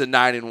Hammoney is a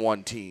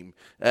 9-1 team,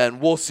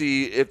 and we'll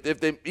see if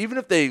they even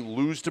if they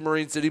lose to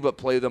Marine City but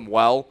play them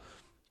well,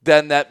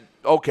 then that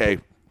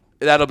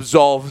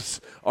absolves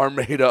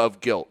Armada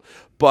of guilt.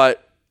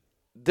 But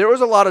there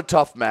was a lot of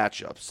tough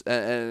matchups,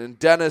 and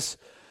Dennis,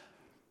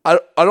 I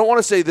don't want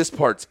to say this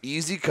part's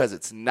easy because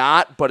it's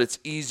not, but it's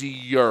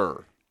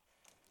easier.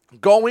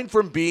 Going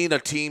from being a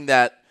team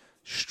that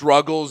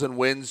struggles and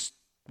wins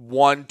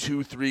 1,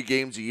 2, 3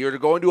 games a year to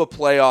going to a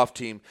playoff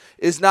team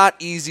is not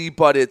easy,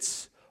 but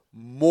it's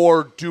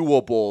more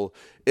doable.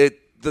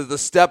 The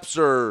steps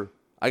are,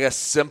 I guess,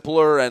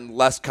 simpler and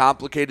less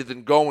complicated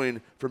than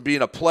going from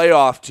being a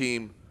playoff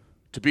team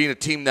to being a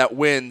team that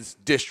wins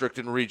district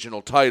and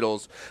regional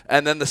titles.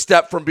 And then the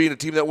step from being a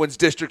team that wins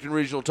district and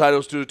regional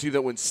titles to a team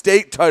that wins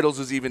state titles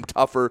is even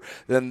tougher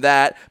than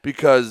that,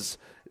 because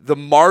the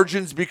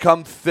margins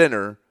become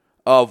thinner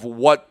of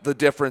what the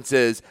difference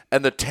is,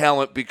 and the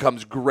talent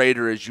becomes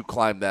greater as you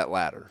climb that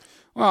ladder.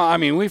 Well, I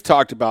mean, we've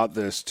talked about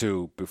this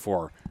too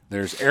before.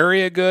 There's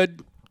area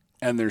good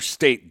and there's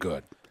state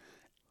good.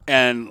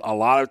 And a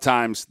lot of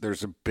times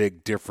there's a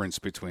big difference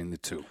between the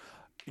two.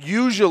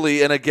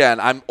 Usually, and again,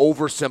 I'm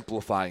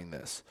oversimplifying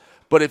this,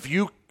 but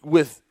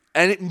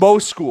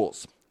most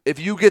schools, if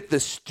you get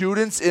the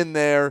students in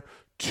there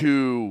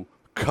to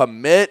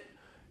commit,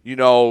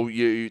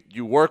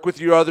 you work with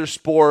your other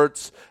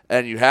sports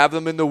and you have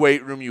them in the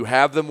weight room, you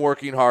have them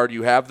working hard,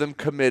 you have them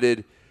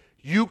committed,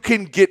 you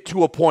can get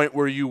to a point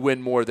where you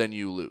win more than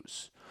you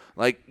lose.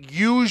 Like,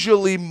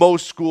 usually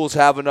most schools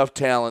have enough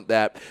talent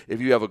that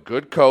if you have a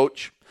good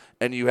coach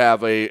and you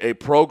have a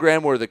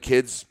program where the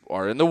kids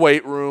are in the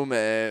weight room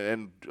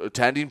and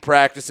attending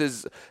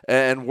practices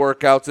and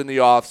workouts in the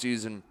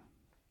offseason,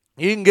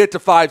 you can get to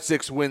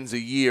 5-6 wins a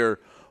year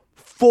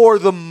for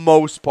the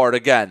most part.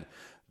 Again,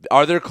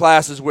 are there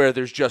classes where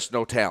there's just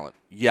no talent?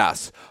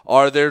 Yes.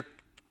 Are there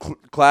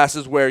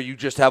classes where you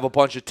just have a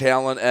bunch of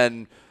talent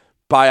and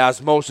by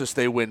osmosis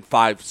they win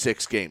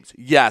 5-6 games?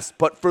 Yes.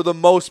 But for the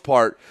most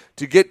part,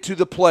 to get to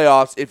the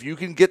playoffs, if you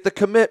can get the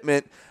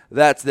commitment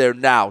that's there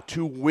now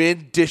to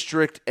win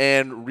district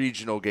and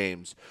regional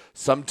games,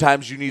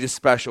 sometimes you need a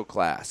special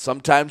class.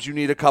 Sometimes you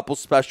need a couple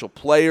special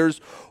players,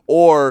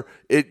 or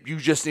you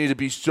just need to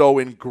be so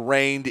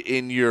ingrained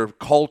in your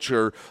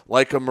culture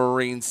like a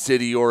Marine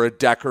City or a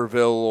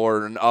Deckerville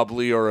or an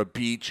Ubley or a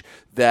Beach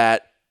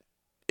that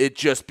it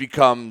just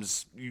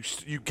becomes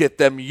you get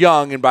them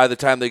young, and by the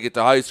time they get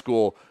to high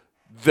school,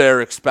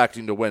 they're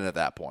expecting to win at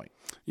that point.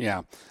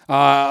 Yeah.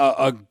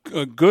 A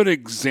good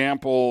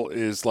example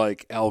is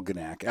like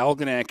Algonac.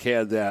 Algonac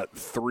had that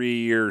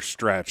 3-year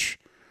stretch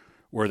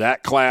where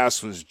that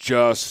class was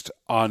just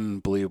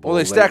unbelievable. Well,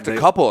 they stacked a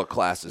couple of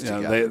classes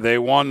together. They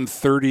won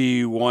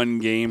 31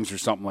 games or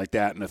something like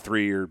that in a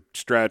 3-year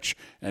stretch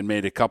and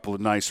made a couple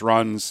of nice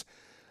runs.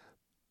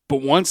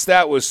 But once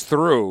that was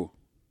through,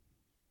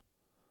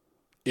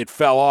 it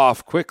fell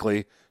off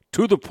quickly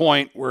to the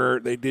point where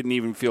they didn't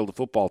even field a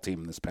football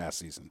team this past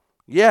season.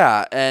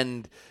 Yeah,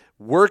 and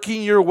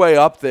working your way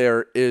up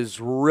there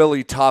is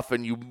really tough,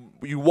 and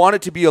you want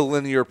it to be a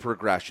linear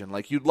progression.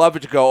 Like, you'd love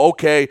it to go,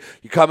 okay,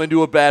 you come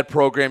into a bad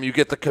program, you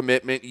get the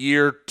commitment.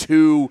 Year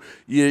 2,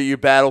 you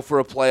battle for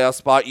a playoff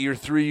spot. Year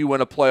 3, you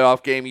win a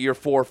playoff game. Year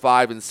 4,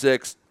 5, and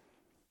 6,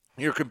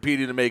 you're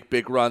competing to make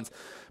big runs.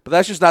 But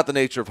that's just not the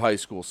nature of high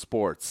school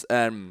sports.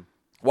 And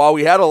while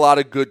we had a lot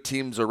of good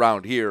teams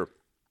around here,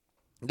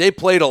 they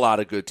played a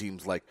lot of good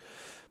teams. Like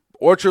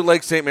Orchard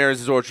Lake St.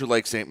 Mary's is Orchard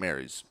Lake St.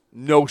 Mary's.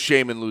 No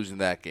shame in losing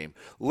that game.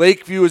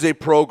 Lakeview is a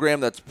program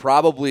that's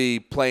probably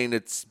playing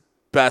its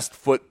best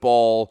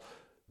football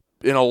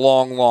in a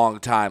long, long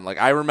time. Like,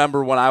 I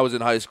remember when I was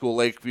in high school,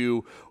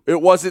 Lakeview,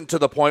 it wasn't to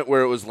the point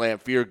where it was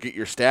Lamphere, get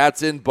your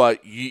stats in,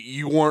 but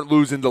you weren't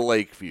losing to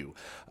Lakeview.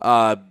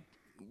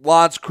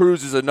 L'Anse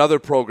Creuse is another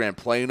program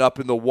playing up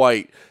in the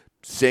white.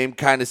 Same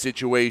kind of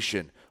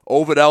situation.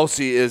 Ovid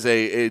Elsie is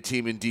a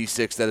team in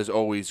D6 that is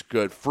always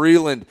good.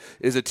 Freeland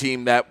is a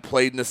team that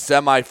played in the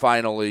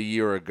semifinal a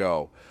year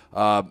ago.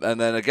 And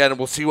then, again,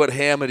 we'll see what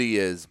Hamady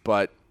is.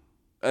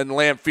 And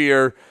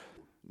Lamphere,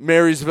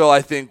 Marysville,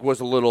 I think, was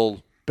a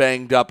little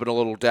banged up and a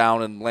little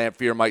down, and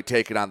Lamphere might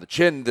take it on the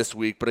chin this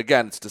week. But,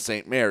 again, it's to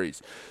St.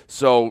 Mary's.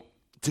 So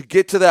to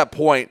get to that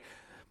point,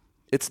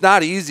 it's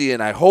not easy,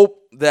 and I hope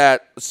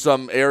that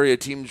some area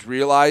teams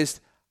realized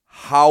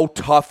how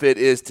tough it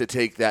is to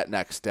take that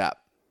next step.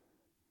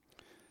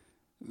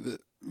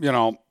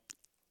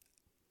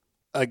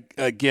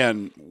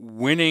 Again,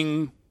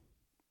 winning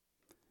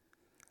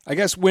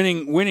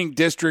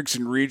districts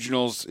and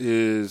regionals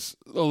is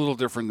a little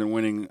different than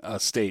winning a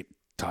state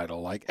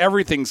title. Like,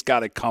 everything's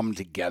got to come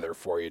together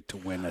for you to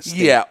win a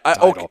state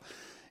title. Okay.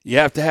 You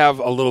have to have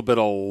a little bit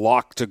of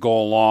luck to go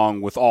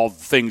along with all the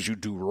things you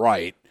do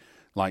right.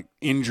 Like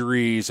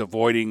injuries,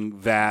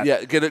 avoiding that.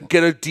 Yeah, get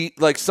a deep.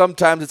 Like,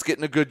 sometimes it's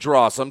getting a good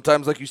draw.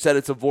 Sometimes, like you said,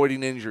 it's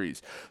avoiding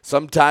injuries.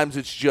 Sometimes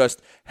it's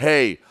just,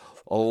 hey,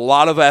 a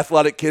lot of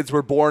athletic kids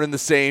were born in the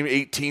same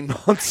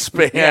 18-month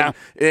span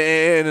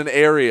in an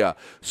area.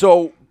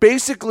 So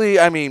basically,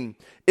 I mean,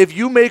 if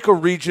you make a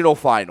regional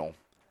final,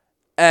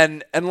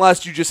 and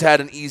unless you just had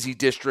an easy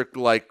district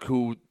like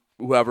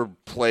whoever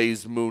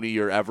plays Mooney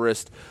or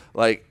Everest,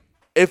 like,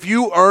 if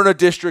you earn a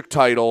district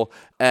title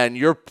and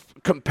you're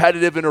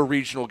competitive in a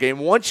regional game,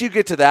 once you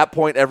get to that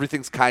point,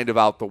 everything's kind of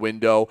out the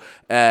window,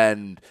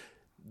 and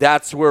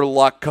that's where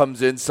luck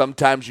comes in.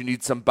 Sometimes you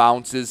need some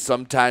bounces.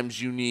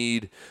 Sometimes you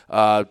need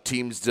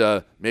teams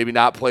to maybe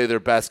not play their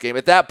best game.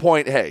 At that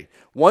point, hey,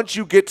 once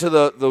you get to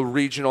the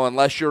regional,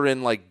 unless you're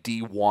in like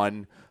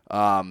D1,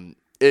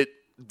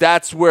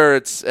 that's where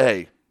it's,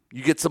 hey,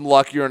 you get some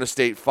luck, you're in a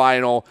state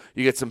final.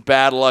 You get some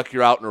bad luck,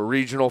 you're out in a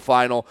regional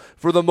final.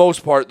 For the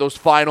most part, those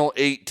final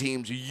 8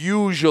 teams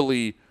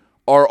usually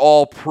are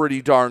all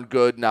pretty darn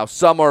good. Now,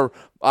 some are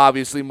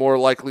obviously more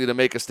likely to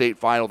make a state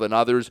final than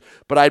others,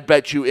 but I'd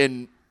bet you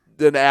in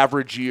an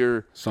average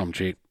year, some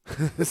cheat,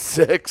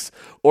 6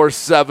 or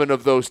 7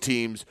 of those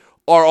teams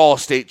are all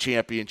state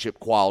championship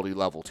quality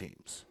level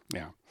teams.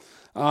 Yeah.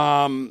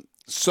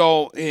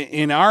 So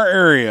in our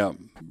area,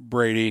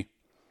 Brady,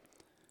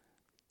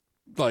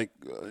 like,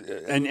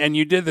 and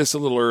you did this a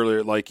little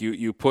earlier, like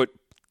you put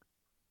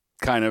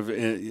kind of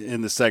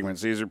in the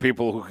segments. These are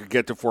people who could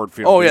get to Ford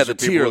Field. Oh, yeah, the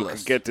tier list. Who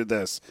could get to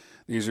this.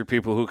 These are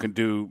people who can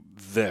do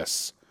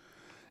this.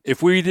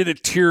 If we did a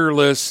tier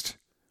list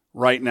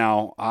right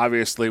now,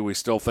 obviously we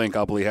still think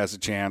Ubly has a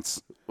chance.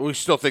 We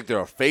still think they're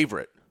a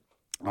favorite.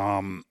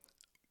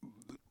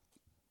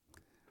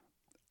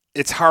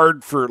 It's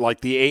hard for,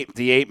 like, the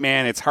eight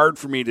man. It's hard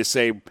for me to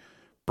say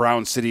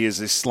Brown City is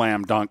a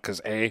slam dunk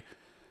because they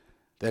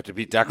have to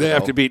beat Deckerville. They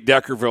have to beat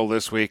Deckerville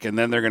this week, and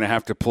then they're going to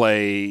have to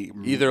play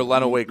either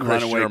Lenawee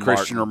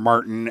Christian or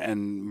Martin.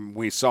 And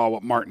we saw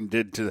what Martin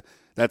did to.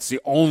 That's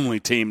the only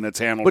team that's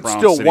handled. But Brown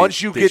still, City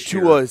once you get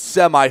to a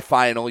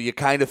semifinal, you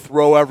kind of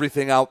throw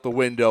everything out the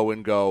window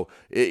and go.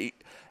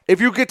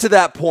 If you get to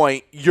that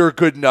point, you're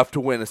good enough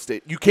to win a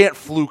state. You can't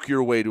fluke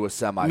your way to a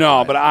semifinal.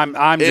 No, but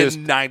I'm just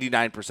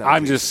 99%.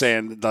 I'm just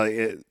saying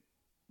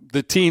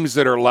the teams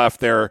that are left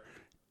there,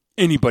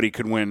 anybody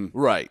could win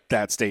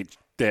that state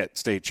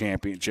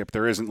championship.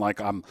 There isn't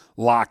like I'm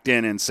locked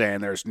in and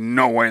saying there's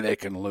no way they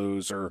can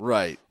lose or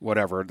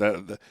whatever.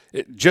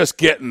 Just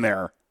getting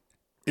there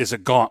is a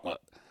gauntlet.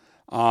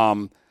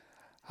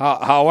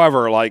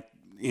 However, like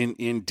in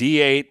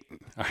D8,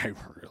 I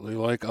really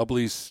like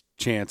Ubly's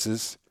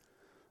chances.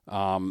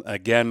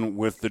 Again,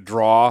 with the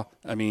draw,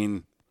 I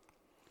mean,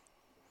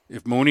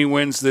 if Mooney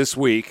wins this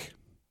week,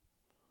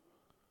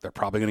 they're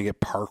probably going to get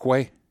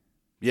Parkway.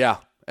 Yeah.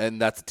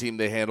 And that's a team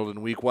they handled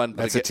in week 1.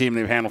 That's a team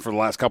they've handled for the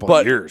last couple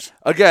of years.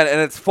 Again,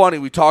 and it's funny,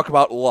 we talk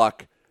about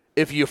luck.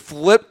 If you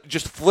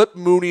flip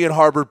Mooney and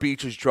Harbor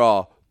Beach's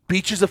draw,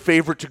 Beach is a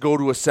favorite to go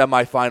to a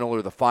semifinal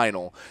or the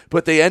final,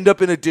 but they end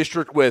up in a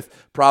district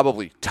with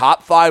probably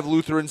top 5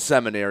 Lutheran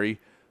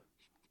Seminary,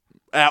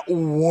 at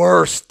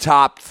worst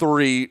top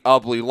 3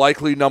 Ubley,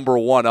 likely number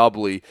 1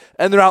 Ubley,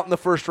 and they're out in the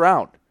first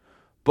round.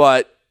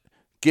 But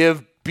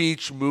give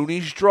Beach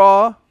Mooney's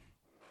draw,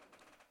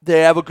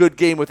 they have a good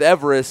game with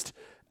Everest,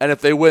 and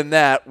if they win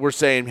that, we're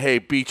saying, hey,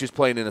 Beach is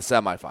playing in a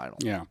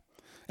semifinal. Yeah.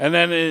 And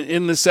then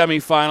in the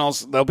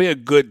semifinals, there'll be a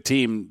good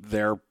team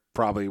there,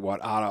 probably,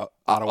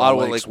 Ottawa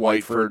Lakes,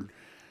 Whiteford.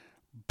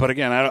 But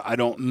again, I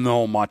don't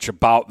know much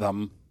about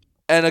them.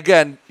 And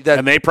again,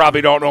 and they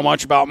probably don't know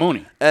much about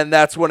Mooney. And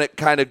that's when it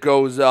kind of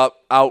goes out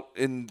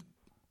and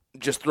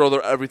just throw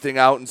everything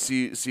out and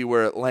see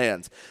where it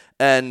lands.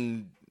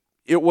 And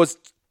it was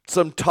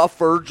some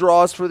tougher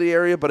draws for the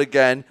area, but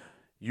again,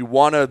 you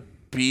want to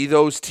be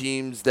those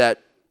teams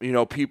that,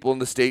 people in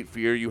the state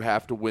fear. You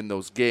have to win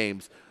those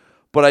games.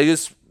 But I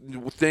just,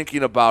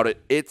 thinking about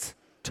it, it's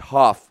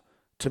tough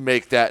to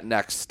make that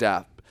next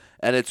step.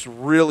 And it's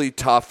really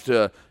tough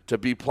to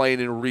be playing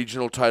in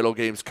regional title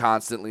games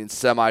constantly and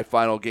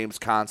semifinal games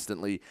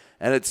constantly.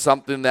 And it's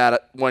something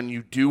that when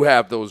you do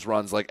have those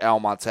runs like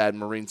Almont's had,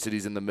 Marine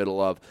City's in the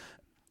middle of,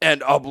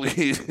 and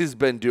Ubley has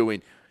been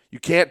doing, you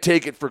can't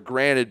take it for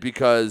granted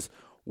because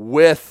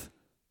with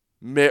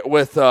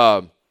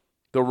the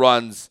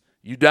runs,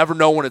 you never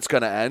know when it's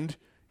going to end.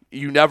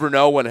 You never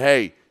know when,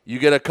 hey, you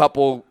get a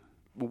couple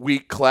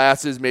weak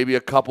classes, maybe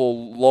a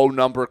couple low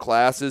number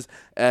classes,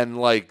 and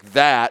like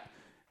that,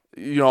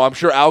 I'm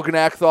sure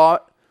Algonac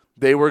thought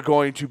they were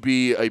going to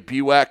be a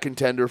BWAC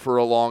contender for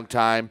a long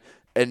time,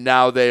 and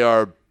now they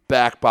are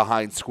back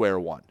behind square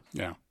one.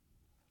 Yeah.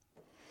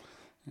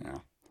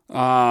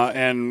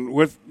 And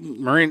with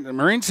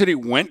Marine City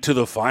went to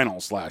the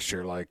finals last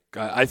year. Like,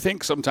 I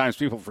think sometimes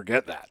people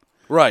forget that.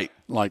 Right.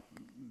 Like,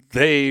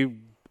 they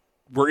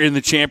were in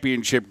the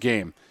championship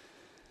game.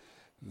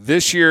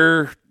 This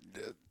year,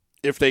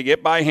 if they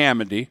get by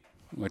Hamady,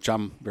 which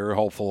I'm very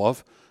hopeful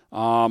of,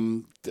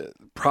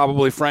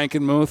 probably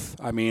Frankenmuth.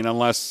 I mean,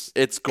 unless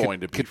it's going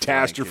to be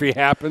catastrophe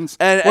happens.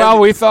 And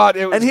we thought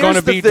it was going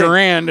to be thing.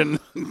 Durand, and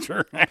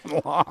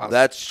Durand lost.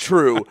 That's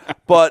true.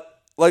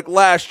 But like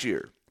last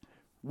year,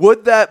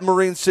 would that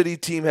Marine City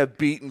team have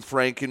beaten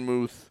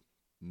Frankenmuth?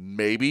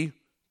 Maybe,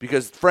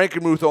 because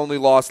Frankenmuth only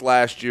lost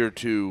last year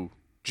to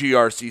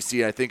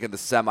GRCC, I think, in the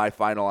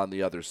semifinal on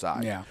the other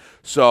side. Yeah.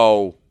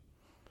 So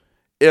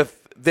if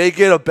they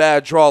get a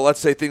bad draw, let's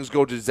say things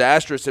go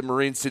disastrous and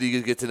Marine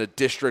City gets in a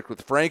district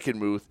with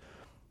Frankenmuth,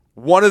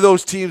 one of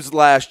those teams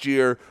last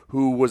year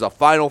who was a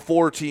Final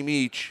Four team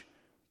each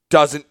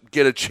doesn't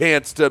get a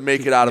chance to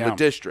make it out of a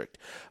district.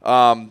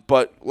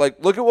 But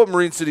like, look at what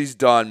Marine City's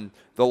done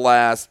the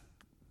last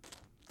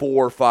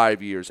 4 or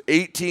 5 years.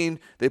 18,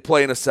 they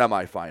play in a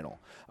semifinal.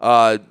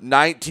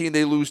 19,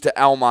 they lose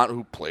to Almont,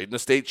 who played in the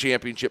state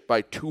championship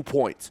by 2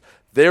 points.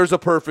 There's a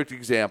perfect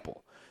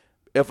example.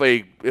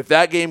 If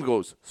that game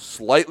goes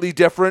slightly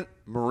different,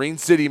 Marine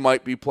City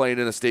might be playing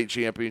in a state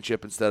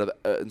championship instead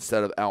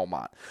of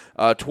Almont.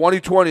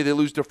 2020, they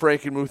lose to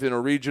Frankenmuth in a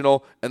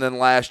regional, and then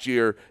last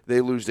year they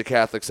lose to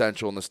Catholic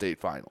Central in the state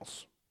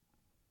finals.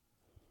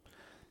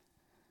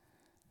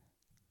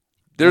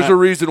 There's a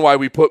reason why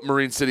we put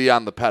Marine City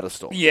on the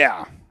pedestal.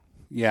 Yeah.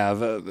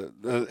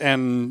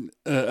 Again,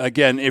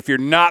 if you're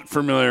not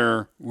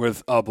familiar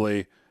with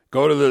Ubley,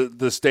 go to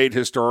the state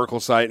historical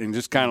site and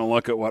just kind of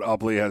look at what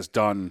Ubley has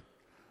done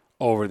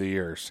over the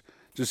years.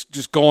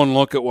 Just go and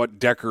look at what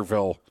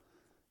Deckerville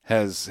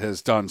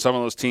has done. Some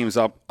of those teams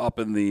up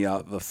in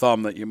the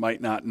thumb that you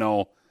might not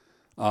know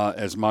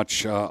as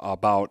much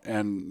about,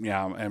 and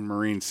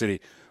Marine City.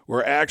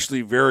 We're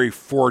actually very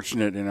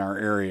fortunate in our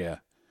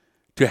area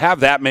to have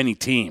that many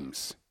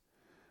teams.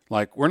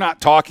 Like, we're not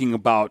talking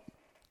about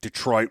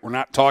Detroit. We're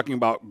not talking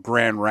about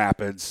Grand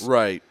Rapids.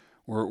 Right.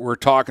 We're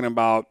talking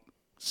about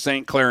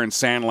St. Clair and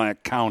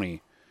Sanilac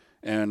County.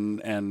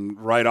 And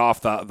right off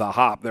the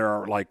hop, there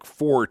are like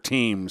 4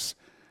 teams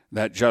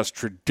that just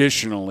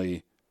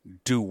traditionally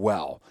do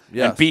well.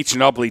 Yes. And Beach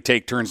and Ubley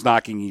take turns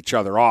knocking each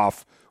other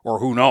off, or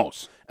who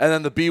knows. And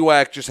then the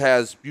BWAC just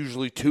has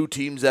usually 2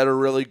 teams that are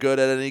really good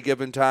at any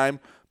given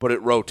time, but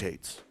it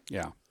rotates.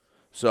 Yeah.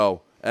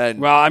 So,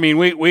 well, I mean,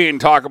 we can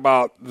talk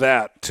about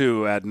that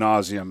too ad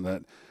nauseum,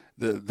 that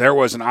there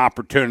was an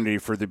opportunity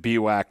for the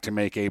BWAC to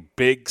make a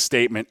big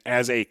statement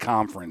as a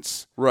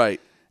conference.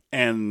 Right.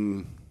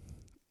 And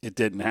it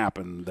didn't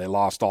happen. They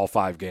lost all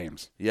 5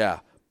 games. Yeah.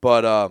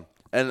 But,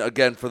 and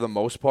again, for the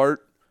most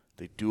part,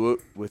 they do it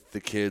with the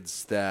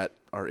kids that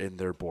are in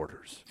their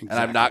borders. Exactly. And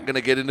I'm not going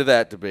to get into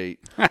that debate,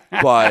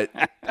 but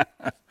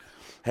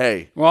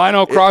hey. Well, I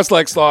know Cross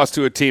Lakes lost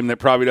to a team that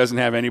probably doesn't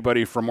have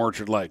anybody from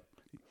Orchard Lake.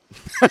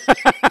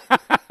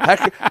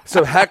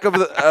 Heck of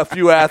a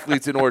few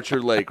athletes in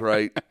Orchard Lake,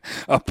 right?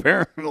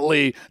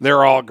 Apparently,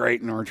 they're all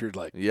great in Orchard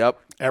Lake. Yep.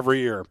 Every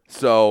year.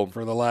 So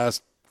for the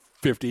last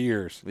 50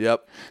 years.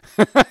 Yep.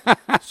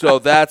 So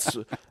that's,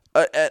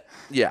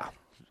 yeah.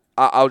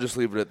 I'll just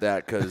leave it at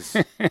that because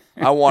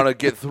I want to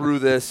get through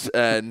this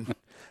and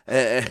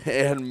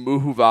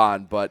move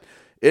on. But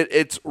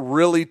it's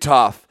really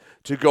tough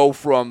to go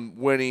from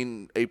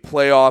winning a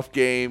playoff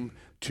game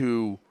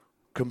to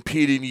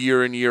competing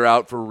year in, year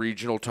out for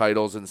regional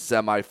titles and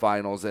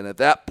semifinals. And at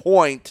that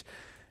point,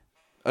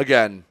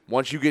 again,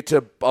 once you get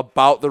to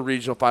about the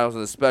regional finals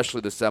and especially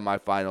the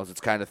semifinals,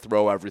 it's kind of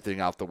throw everything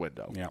out the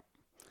window. Yeah.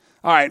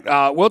 All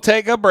right, we'll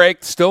take a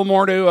break. Still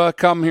more to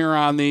come here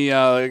on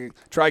the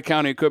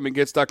Tri-County Equipment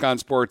Get Stuck on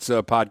Sports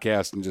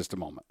podcast in just a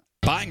moment.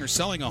 Buying or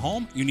selling a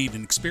home? You need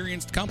an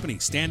experienced company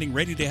standing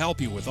ready to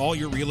help you with all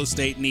your real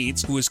estate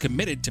needs, who is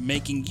committed to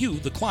making you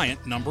the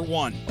client number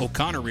one.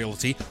 O'Connor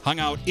Realty hung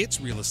out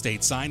its real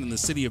estate sign in the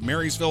city of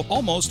Marysville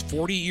almost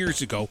 40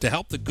 years ago to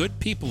help the good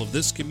people of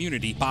this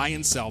community buy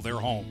and sell their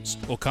homes.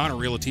 O'Connor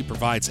Realty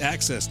provides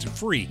access to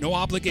free,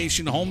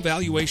 no-obligation home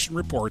valuation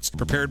reports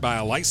prepared by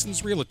a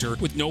licensed realtor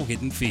with no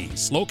hidden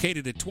fees.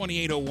 Located at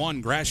 2801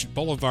 Gratiot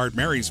Boulevard,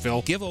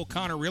 Marysville, give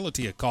O'Connor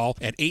Realty a call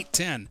at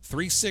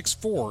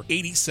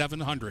 810-364-8700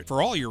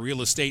 for all your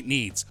real estate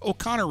needs.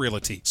 O'Connor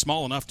Realty,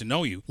 small enough to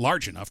know you,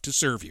 large enough to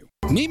serve you.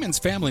 Neiman's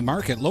Family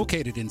Market,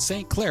 located in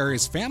St. Clair,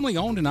 is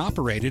family-owned and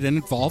operated and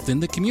involved in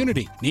the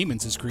community.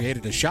 Neiman's has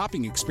created a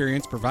shopping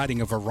experience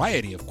providing a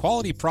variety of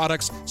quality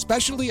products,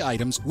 specialty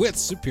items with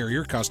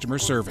superior customer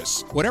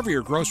service. Whatever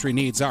your grocery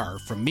needs are,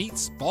 from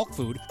meats, bulk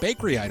food,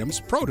 bakery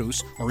items,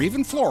 produce, or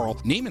even floral,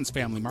 Neiman's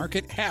Family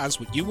Market has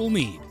what you will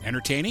need.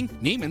 Entertaining?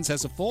 Neiman's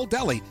has a full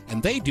deli,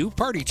 and they do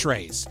party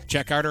trays.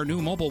 Check out our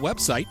new mobile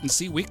website and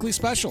see weekly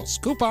specials,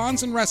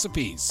 coupons, and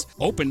recipes.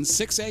 Open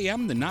 6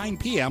 a.m. to 9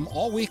 p.m.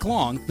 all week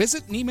long.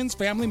 Visit Neiman's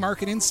Family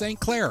Market in St.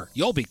 Clair.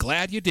 You'll be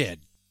glad you did.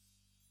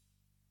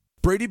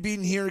 Brady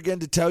Beaton here again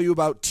to tell you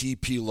about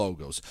TP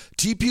Logos.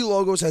 TP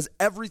Logos has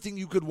everything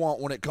you could want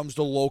when it comes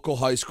to local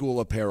high school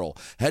apparel.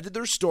 Head to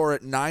their store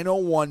at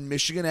 901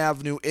 Michigan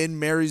Avenue in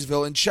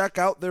Marysville and check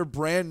out their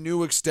brand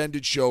new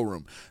extended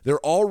showroom. Their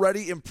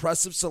already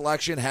impressive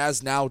selection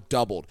has now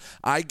doubled.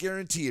 I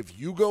guarantee if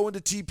you go into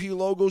TP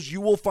Logos,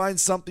 you will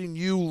find something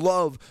you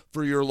love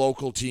for your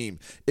local team.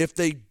 If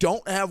they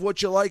don't have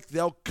what you like,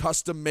 they'll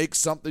custom make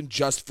something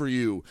just for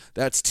you.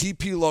 That's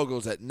TP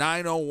Logos at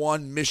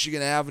 901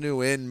 Michigan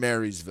Avenue in Marysville.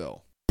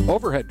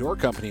 Overhead Door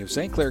Company of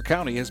St. Clair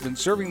County has been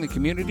serving the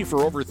community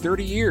for over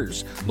 30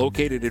 years.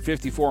 Located at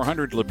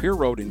 5400 Lapeer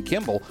Road in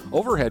Kimball,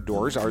 Overhead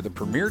Doors are the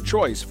premier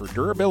choice for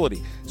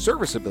durability,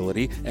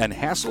 serviceability, and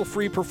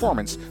hassle-free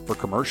performance for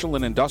commercial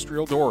and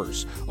industrial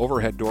doors.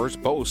 Overhead Doors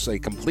boasts a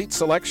complete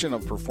selection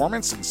of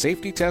performance and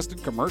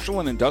safety-tested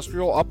commercial and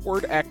industrial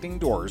upward-acting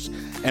doors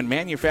and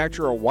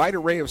manufacture a wide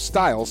array of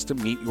styles to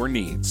meet your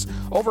needs.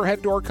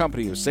 Overhead Door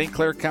Company of St.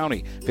 Clair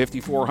County,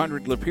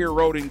 5400 Lapeer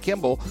Road in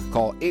Kimball.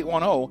 Call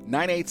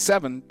 810-987-2185.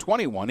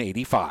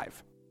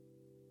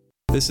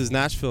 This is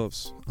Nash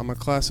Phillips. I'm a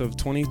class of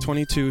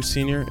 2022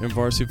 senior and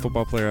varsity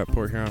football player at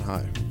Port Huron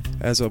High.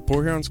 As a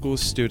Port Huron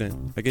Schools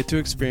student, I get to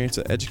experience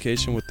an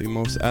education with the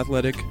most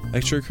athletic,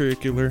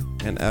 extracurricular,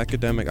 and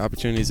academic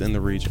opportunities in the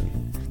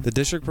region. The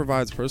district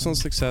provides personal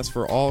success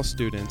for all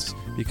students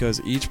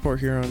because each Port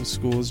Huron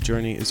Schools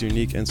journey is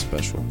unique and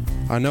special.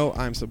 I know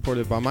I am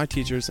supported by my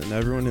teachers and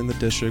everyone in the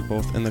district,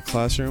 both in the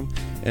classroom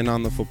and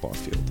on the football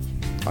field.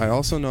 I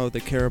also know they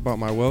care about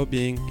my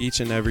well-being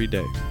each and every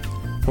day.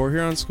 Port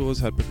Huron Schools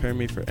had prepared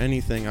me for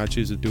anything I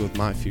choose to do with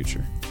my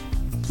future.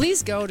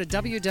 Please go to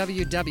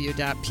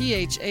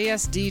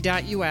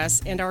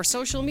www.phasd.us and our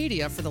social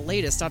media for the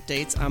latest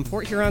updates on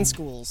Port Huron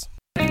Schools.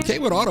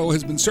 Kaywood Auto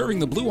has been serving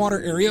the Blue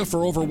Water area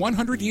for over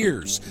 100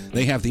 years.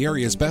 They have the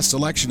area's best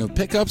selection of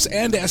pickups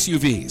and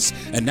SUVs.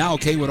 And now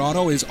Kaywood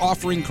Auto is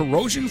offering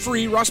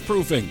corrosion-free rust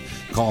proofing.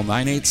 Call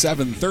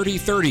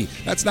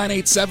 987-3030. That's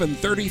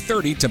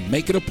 987-3030 to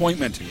make an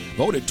appointment.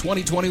 Voted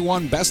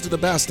 2021 Best of the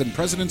Best and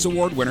President's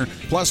Award winner,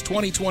 plus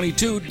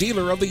 2022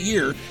 Dealer of the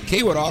Year.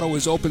 Kaywood Auto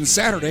is open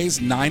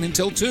Saturdays 9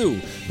 until 2.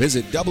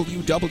 Visit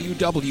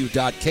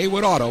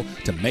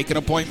www.kaywoodauto to make an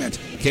appointment.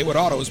 Kaywood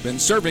Auto has been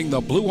serving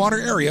the Blue Water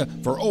area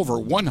for over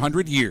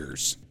 100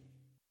 years.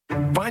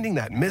 Finding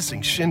that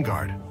missing shin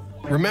guard,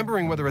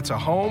 remembering whether it's a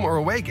home or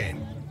away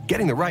game,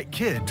 getting the right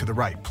kid to the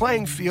right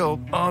playing field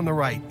on the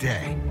right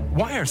day.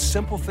 Why are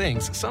simple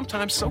things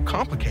sometimes so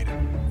complicated?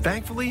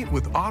 Thankfully,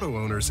 with auto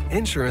owners,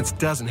 insurance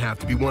doesn't have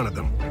to be one of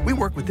them. We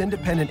work with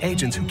independent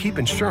agents who keep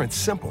insurance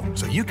simple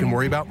so you can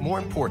worry about more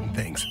important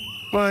things,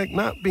 like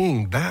not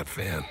being that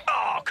fan.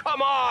 Oh,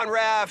 come on,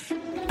 ref!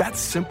 That's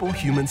simple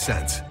human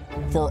sense.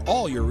 For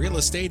all your real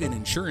estate and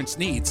insurance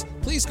needs,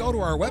 please go to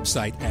our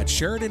website at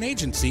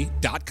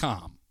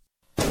SheridanAgency.com.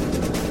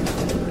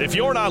 If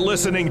you're not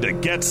listening to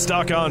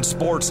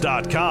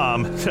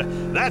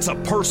GetStuckOnSports.com, that's a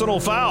personal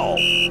foul.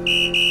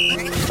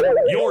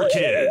 Your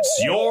kids,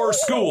 your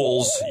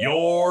schools,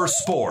 your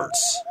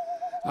sports.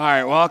 All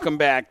right, welcome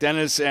back.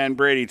 Dennis and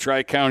Brady,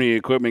 Tri-County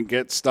Equipment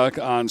Get Stuck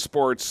on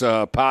Sports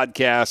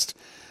podcast.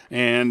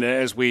 And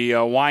as we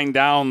wind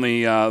down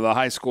the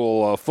high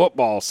school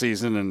football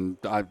season, and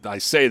I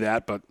say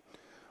that, but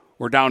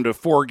we're down to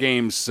 4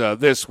 games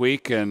this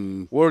week.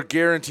 And we're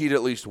guaranteed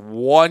at least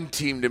one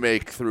team to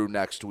make through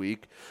next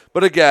week.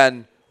 But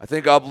again, I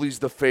think Ubly's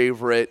the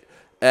favorite,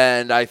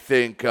 and I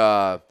think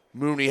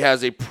Mooney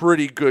has a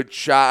pretty good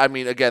shot. I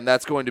mean, again,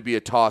 that's going to be a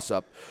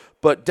toss-up.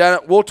 But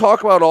we'll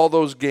talk about all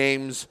those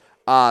games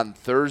on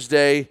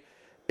Thursday.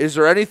 Is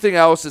there anything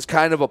else as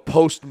kind of a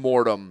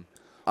post-mortem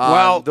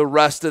on the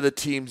rest of the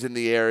teams in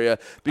the area?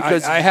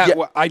 Because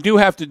I do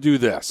have to do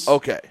this.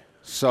 Okay.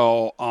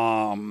 So,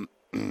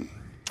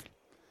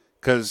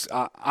 because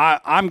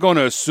I'm going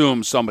to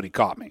assume somebody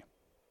caught me.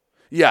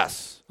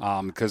 Yes.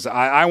 Because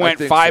I went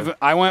 5.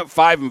 I went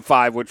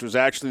 5-5, which was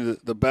actually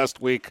the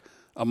best week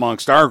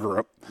amongst our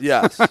group.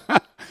 Yes.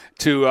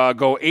 To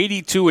go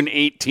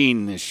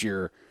 82-18 this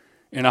year,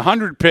 and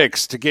 100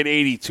 picks to get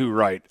 82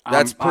 right.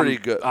 That's pretty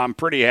good. I'm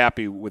pretty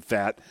happy with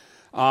that.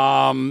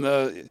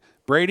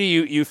 Brady,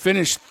 you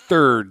finished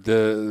third.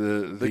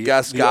 The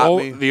guests got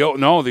me. The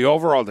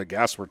overall, the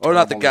guests were terrible.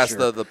 Not the guests,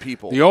 the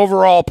people. The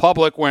overall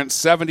public went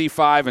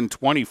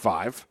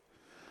 75-25.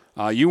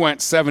 You went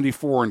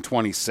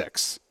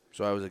 74-26.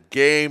 So I was a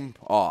game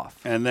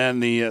off. And then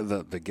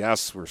the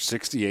guests were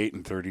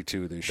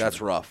 68-32 this year.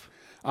 That's rough.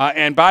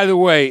 And by the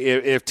way,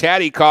 if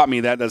Taddy caught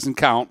me, that doesn't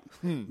count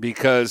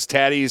because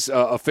Taddy's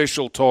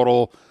official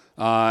total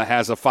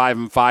has a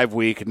 5-5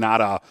 week,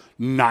 not a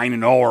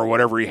 9-0 or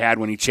whatever he had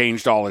when he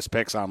changed all his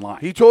picks online.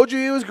 He told you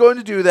he was going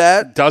to do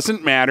that.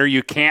 Doesn't matter.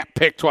 You can't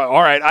pick twice.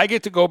 All right, I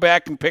get to go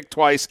back and pick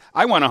twice.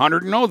 I went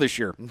 100-0 this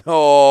year.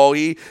 No,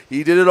 he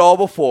did it all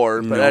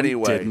before. But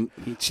anyway, he didn't.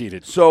 He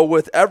cheated. So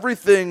with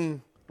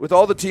everything, with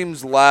all the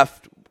teams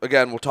left,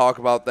 again, we'll talk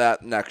about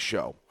that next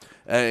show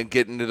and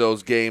get into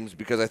those games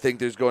because I think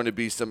there's going to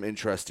be some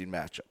interesting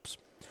matchups.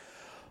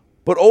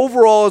 But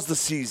overall as the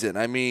season,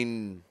 I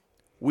mean,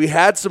 we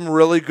had some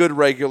really good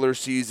regular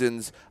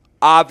seasons,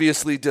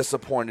 obviously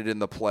disappointed in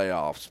the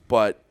playoffs.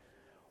 But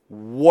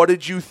what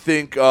did you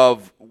think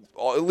of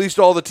at least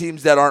all the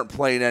teams that aren't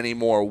playing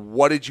anymore?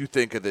 What did you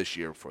think of this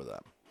year for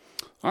them?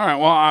 All right,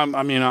 well,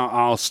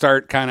 I'll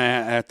start kind of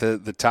at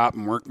the top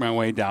and work my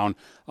way down.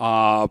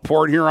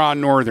 Port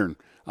Huron Northern.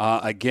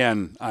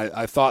 Again,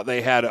 I thought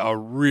they had a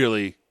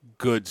really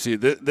good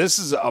season. This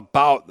is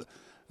about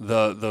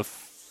the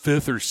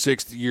fifth or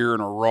sixth year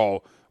in a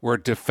row where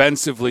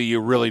defensively you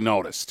really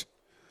noticed.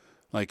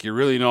 Like, you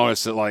really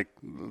noticed that, like,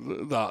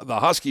 the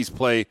Huskies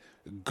play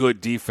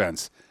good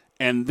defense.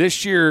 And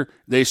this year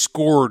they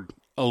scored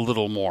a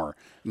little more.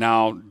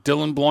 Now,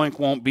 Dylan Blank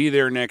won't be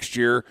there next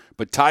year,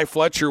 but Ty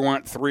Fletcher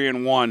went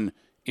 3-1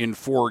 in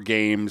 4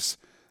 games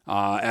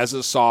as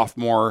a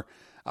sophomore.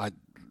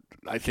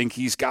 I think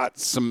he's got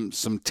some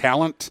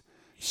talent.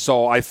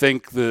 So I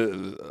think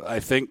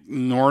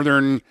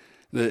Northern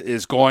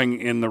is going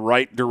in the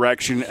right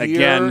direction.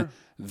 Again,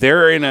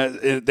 they're in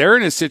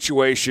a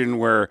situation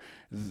where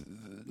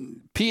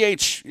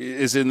PH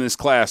is in this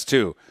class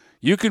too.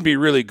 You can be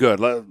really good.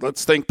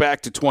 Let's think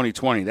back to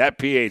 2020. That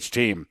PH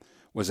team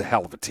was a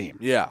hell of a team.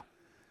 Yeah.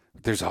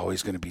 There's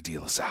always going to be De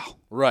La Salle.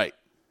 Right.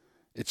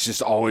 It's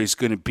just always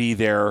going to be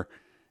there.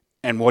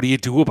 And what do you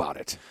do about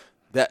it?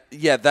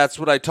 That's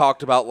what I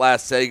talked about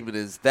last segment,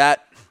 is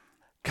that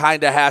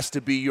kind of has to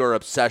be your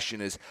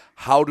obsession, is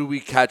how do we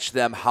catch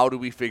them? How do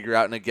we figure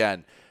out? And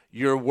again,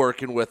 you're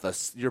working with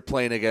us. You're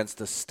playing against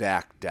a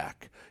stacked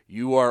deck.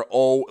 You are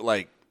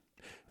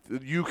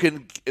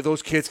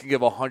those kids can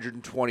give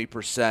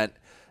 120%.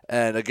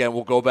 And again,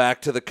 we'll go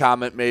back to the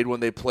comment made when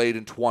they played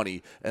in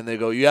 20, and they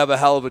go, "You have a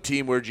hell of a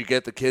team. Where'd you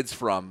get the kids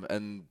from?"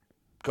 And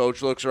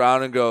coach looks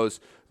around and goes,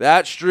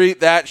 that street,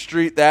 and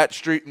that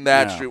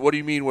street. What do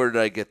you mean, where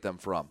did I get them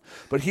from?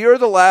 But here are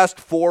the last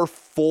 4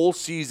 full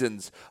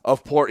seasons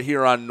of Port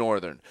Huron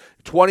Northern.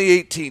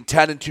 2018,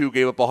 10-2,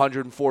 gave up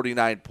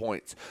 149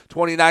 points.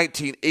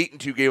 2019,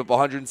 8-2, gave up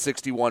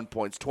 161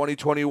 points.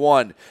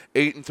 2021,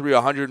 8-3,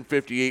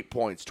 158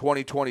 points.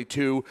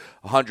 2022,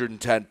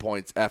 110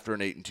 points after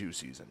an 8-2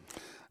 season.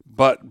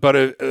 But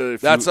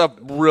if that's a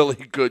really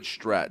good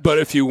stretch. But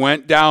if you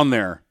went down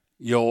there,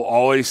 you'll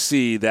always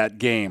see that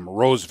game,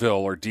 Roseville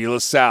or De La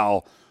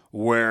Salle,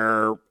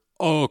 where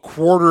a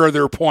quarter of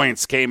their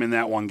points came in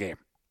that one game.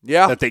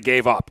 Yeah. That they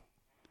gave up.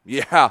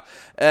 Yeah.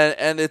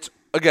 And it's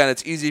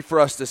easy for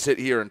us to sit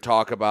here and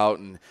talk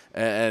about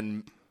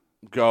and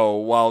go,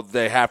 well,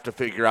 they have to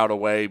figure out a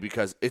way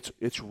because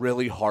it's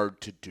really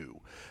hard to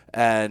do.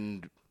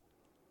 And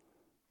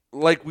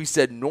like we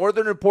said,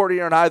 Northern and Port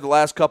Huron High the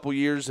last couple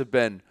years have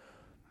been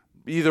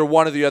either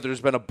one or the other has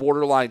been a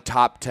borderline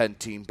top 10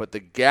 team, but the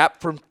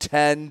gap from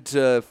 10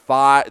 to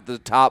 5, the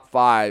top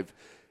 5,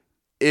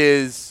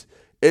 is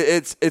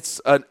it's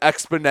an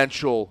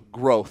exponential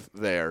growth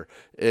there.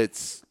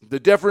 It's the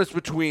difference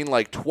between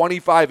like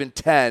 25 and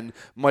 10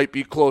 might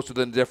be closer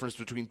than the difference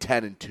between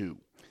 10 and 2.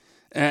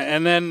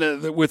 And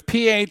then with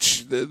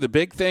PH, the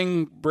big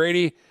thing,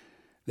 Brady,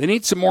 they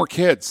need some more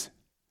kids.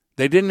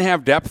 They didn't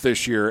have depth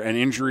this year, and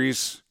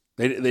injuries.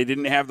 They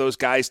didn't have those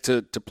guys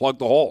to plug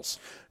the holes.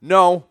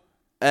 No.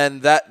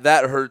 And that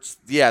hurts.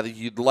 Yeah,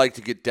 you'd like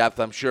to get depth.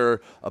 I'm sure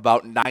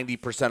about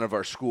 90% of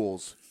our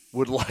schools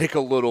would like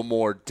a little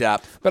more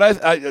depth.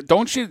 But I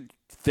don't you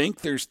think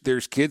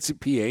there's kids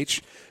at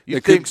PH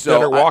that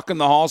are walking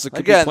the halls that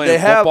could be playing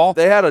football?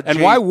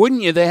 And why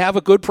wouldn't you? They have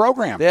a good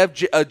program. They have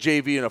a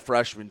JV and a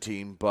freshman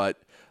team. But,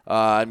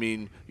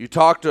 you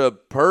talk to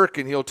Perk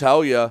and he'll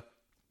tell you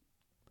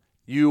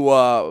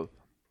You'd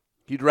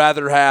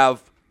rather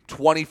have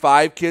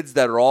 25 kids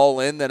that are all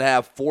in than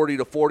have 40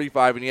 to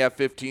 45, and you have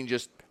 15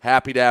 just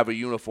happy to have a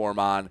uniform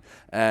on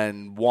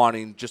and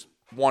wanting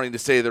to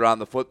say they're on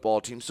the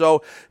football team.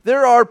 So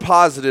there are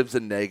positives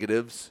and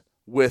negatives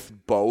with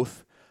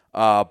both.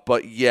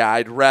 But, yeah,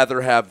 I'd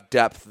rather have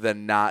depth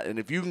than not. And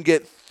if you can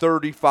get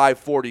 35,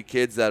 40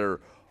 kids that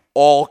are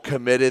all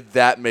committed,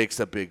 that makes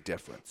a big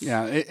difference.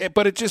 Yeah,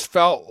 but it just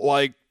felt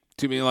like,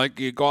 to me, like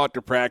you go out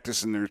to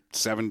practice and there's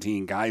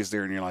 17 guys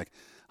there, and you're like,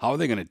 how are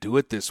they going to do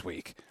it this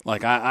week?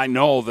 Like, I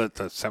know that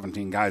the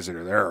 17 guys that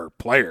are there are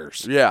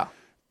players. Yeah.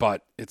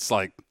 But it's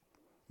like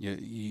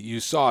you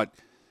saw it.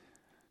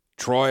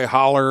 Troy,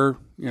 Holler,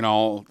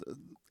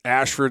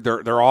 Ashford,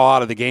 they're all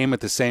out of the game at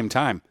the same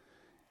time.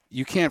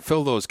 You can't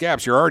fill those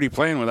gaps. You're already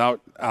playing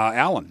without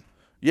Allen.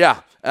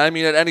 Yeah. I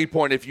mean, at any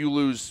point, if you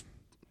lose,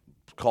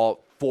 call it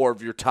 4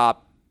 of your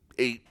top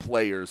 8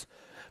 players,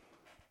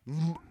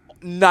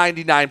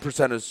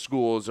 99% of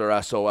schools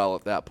are SOL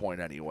at that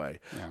point anyway.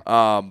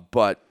 Yeah.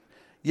 But,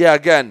 yeah,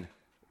 again,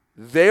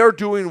 they are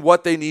doing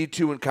what they need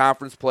to in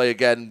conference play.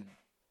 Again,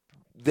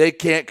 they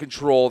can't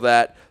control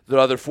that the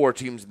other 4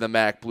 teams in the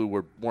MAC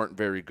Blue weren't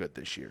very good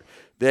this year.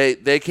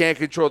 They can't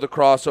control the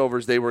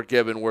crossovers they were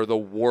given were the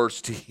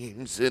worst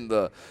teams in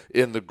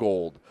the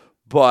gold.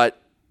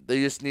 But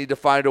they just need to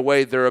find a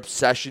way. Their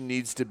obsession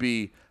needs to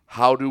be,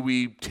 how do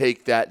we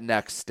take that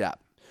next step?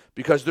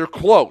 Because they're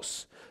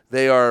close.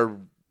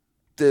 Again,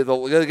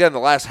 the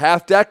last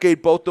half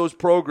decade, both those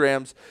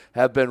programs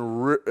have been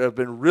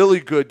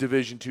really good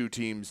Division II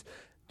teams.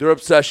 Their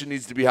obsession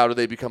needs to be, how do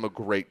they become a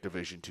great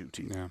Division II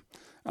team? Yeah.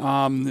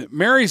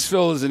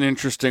 Marysville is an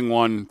interesting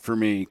one for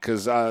me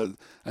because I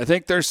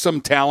think there's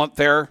some talent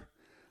there.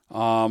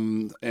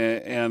 And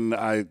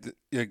I,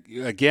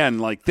 again,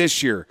 like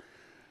this year,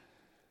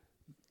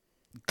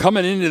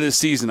 coming into this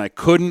season, I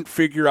couldn't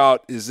figure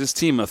out, is this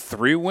team a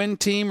 3-win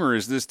team or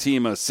is this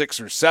team a 6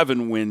 or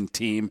 7-win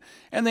team?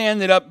 And they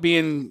ended up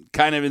being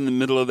kind of in the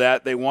middle of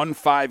that. They won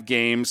 5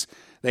 games.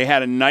 They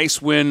had a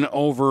nice win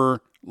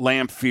over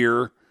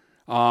Lamphere.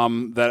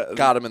 That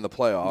got them in the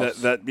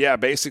playoffs.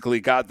 Basically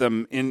got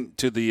them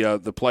into the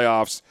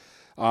playoffs.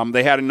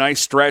 They had a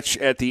nice stretch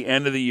at the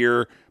end of the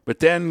year, but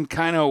then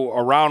kind of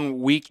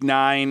around week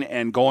 9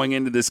 and going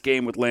into this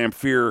game with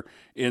Lamphere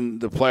in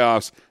the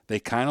playoffs, they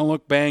kind of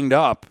look banged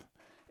up.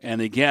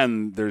 And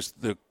again, there's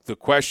the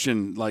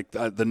question, like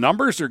the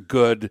numbers are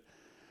good,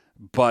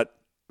 but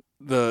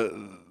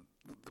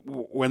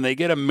when they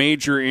get a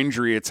major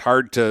injury, it's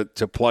hard to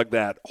plug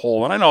that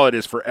hole. And I know it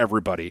is for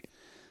everybody.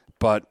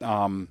 But,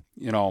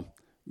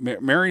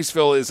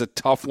 Marysville is a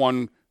tough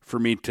one for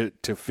me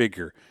to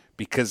figure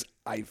because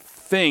I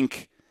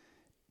think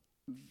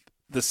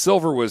the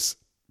Silver was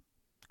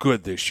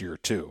good this year,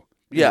 too.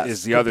 Yes,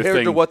 is the other thing.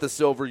 Compared to what the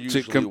Silver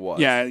usually was.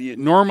 Yeah,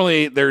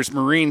 normally there's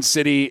Marine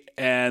City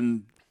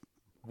and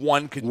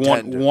one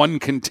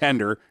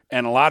contender,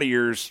 and a lot of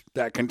years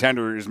that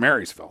contender is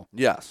Marysville.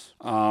 Yes.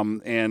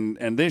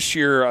 And this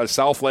year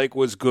Southlake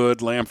was good,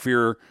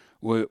 Lamphere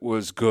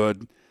was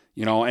good.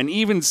 And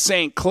even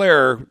St.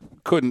 Clair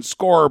couldn't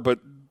score, but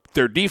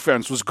their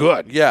defense was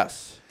good.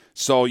 Yes.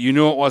 So you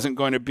knew it wasn't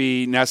going to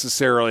be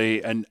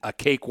necessarily a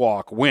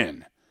cakewalk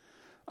win.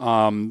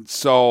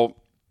 So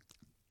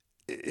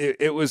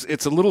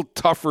it's a little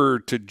tougher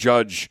to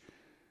judge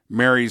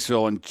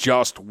Marysville and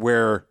just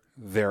where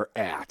they're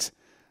at.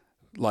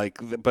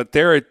 But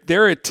they're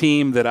a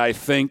team that I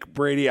think,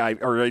 Brady,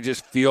 I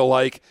just feel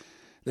like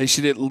they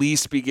should at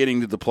least be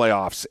getting to the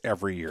playoffs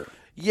every year.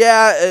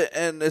 Yeah,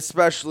 and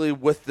especially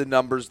with the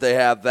numbers they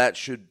have, that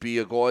should be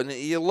a goal. And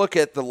you look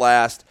at the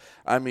last,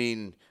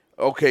 you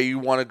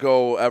want to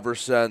go ever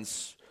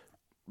since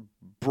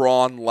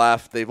Braun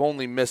left. They've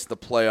only missed the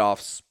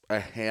playoffs a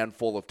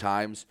handful of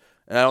times.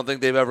 And I don't think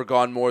they've ever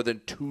gone more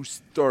than 2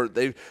 – or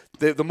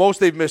the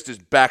most they've missed is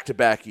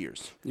back-to-back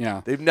years.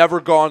 Yeah. They've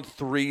never gone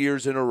 3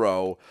 years in a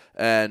row.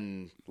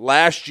 And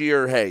last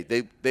year,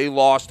 they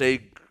lost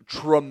a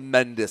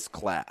tremendous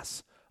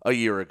class a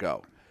year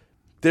ago.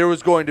 There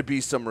was going to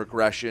be some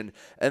regression.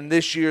 And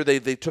this year they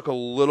took a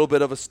little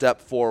bit of a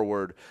step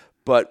forward.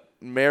 But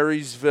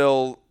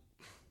Marysville,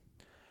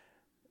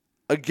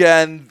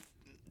 again,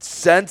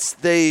 since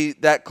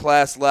that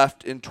class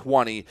left in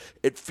 20,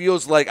 it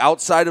feels like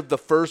outside of the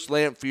first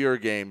Lamphere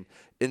game,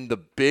 in the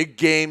big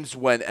games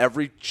when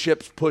every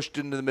chip's pushed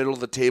into the middle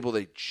of the table,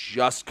 they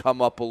just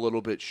come up a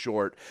little bit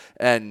short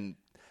and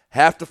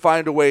have to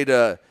find a way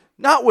to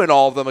not win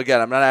all of them. Again,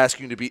 I'm not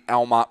asking you to beat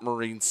Almont,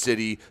 Marine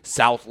City,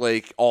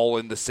 Southlake all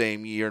in the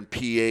same year and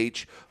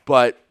PH,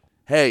 but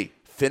hey,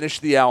 finish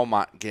the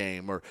Almont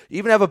game or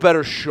even have a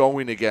better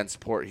showing against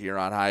Port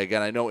Huron High.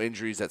 Again, I know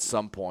injuries at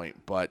some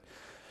point, but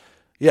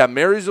yeah,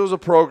 Marysville's a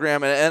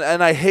program,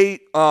 and I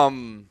hate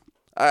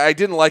I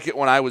didn't like it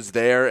when I was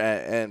there,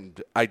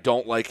 and I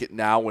don't like it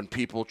now when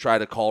people try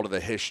to call to the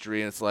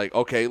history, and it's like,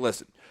 okay,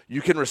 listen,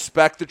 you can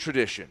respect the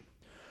tradition,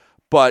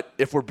 but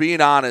if we're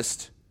being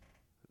honest,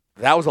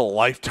 that was a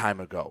lifetime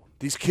ago.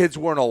 These kids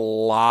weren't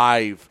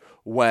alive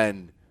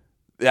when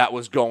that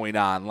was going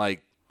on.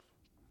 Like,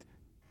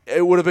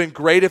 it would have been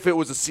great if it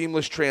was a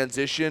seamless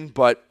transition,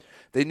 but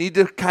they need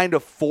to kind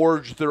of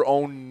forge their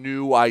own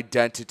new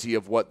identity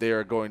of what they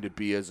are going to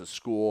be as a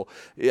school.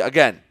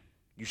 Again,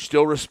 you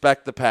still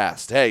respect the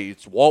past. Hey,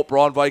 it's Walt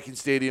Braun Viking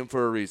Stadium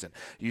for a reason.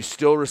 You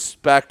still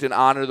respect and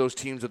honor those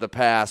teams of the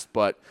past,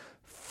 but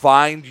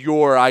find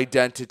your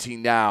identity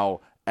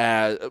now.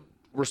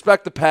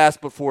 Respect the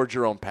past but forge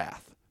your own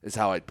path is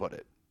how I'd put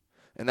it.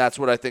 And that's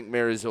what I think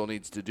Marysville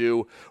needs to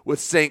do. With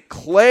St.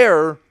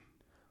 Clair,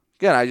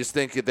 again, I just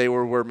think that they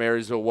were where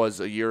Marysville was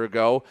a year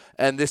ago,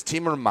 and this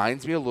team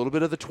reminds me a little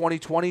bit of the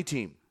 2020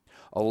 team.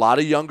 A lot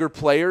of younger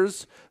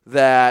players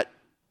that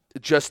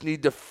just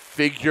need to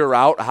figure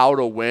out how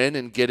to win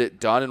and get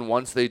it done, and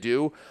once they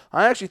do,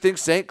 I actually think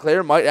St.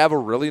 Clair might have a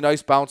really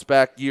nice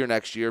bounce-back year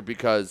next year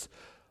because,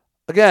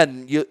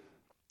 again, you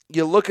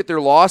look at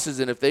their losses,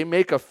 and if they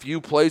make a few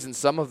plays in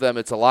some of them,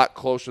 it's a lot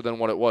closer than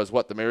what it was.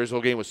 The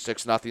Marysville game was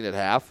 6-0 at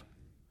half?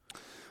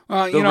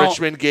 The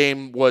Richmond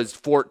game was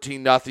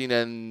 14-0,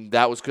 and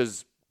that was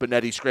because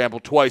Benetti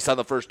scrambled twice on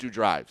the first 2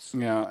 drives.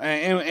 Yeah,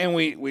 and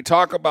we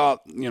talk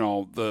about,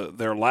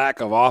 their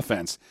lack of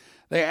offense.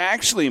 They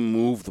actually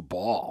moved the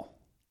ball.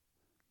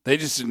 They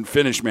just didn't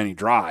finish many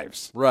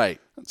drives. Right.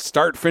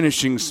 Start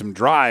finishing some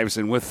drives,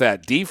 and with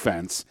that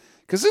defense,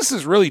 because this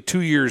is really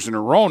 2 years in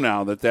a row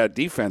now that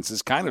defense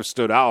has kind of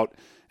stood out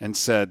and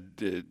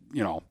said,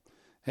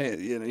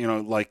 hey,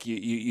 like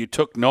you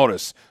took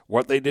notice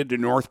what they did to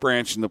North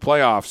Branch in the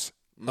playoffs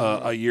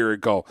a year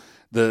ago.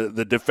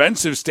 The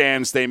defensive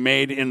stands they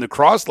made in the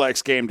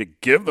Croslex game to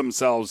give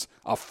themselves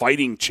a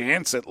fighting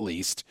chance at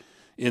least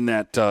in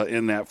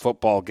that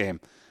football game.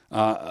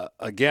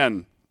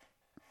 Again,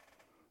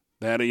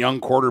 they had a young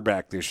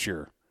quarterback this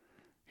year.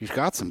 He's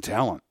got some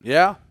talent.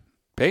 Yeah.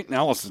 Peyton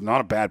Ellis is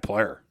not a bad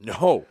player.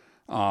 No.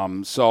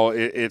 So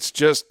it's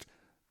just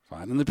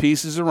finding the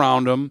pieces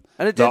around him.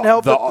 And it didn't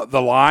help.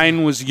 The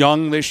line was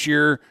young this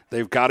year.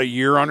 They've got a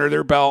year under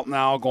their belt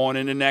now going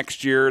into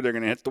next year. They're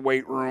going to hit the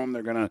weight room.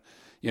 They're going to,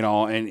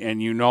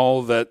 and you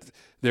know that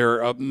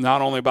they're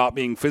not only about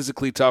being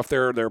physically tough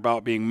they're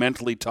about being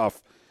mentally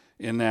tough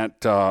in that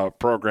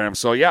program.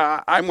 So,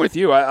 yeah, I'm with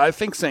you. I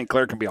think St.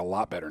 Clair can be a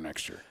lot better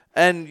next year.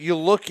 And you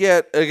look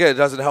at, again, it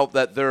doesn't help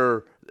that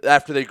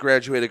after they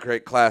graduate a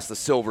great class, the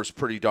silver's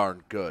pretty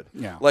darn good.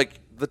 Yeah. Like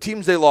the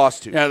teams they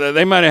lost to. Yeah,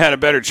 they might have had a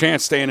better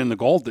chance staying in the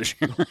gold this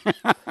year.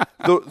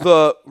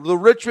 the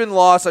Richmond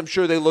loss, I'm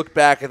sure they look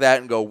back at that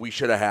and go, we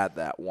should have had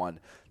that one.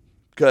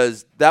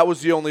 Because that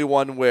was the only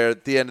one where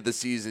at the end of the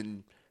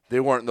season they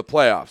weren't in the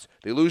playoffs.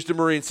 They lose to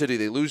Marine City.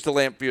 They lose to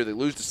Lamphere. They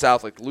lose to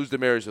Southlake. They lose to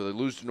Marysville. They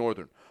lose to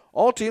Northern.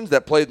 All teams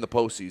that played in the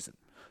postseason.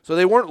 So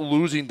they weren't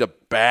losing to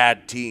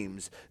bad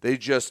teams. They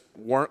just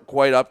weren't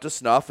quite up to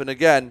snuff. And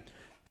again,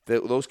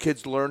 those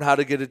kids learn how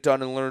to get it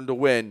done and learn to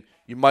win.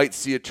 You might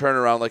see a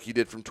turnaround like you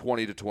did from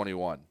 20 to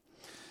 21.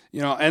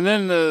 And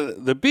then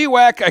the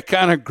BWAC I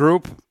kind of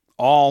group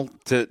all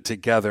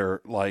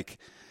together,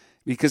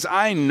 because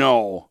I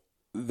know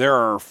there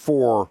are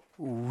 4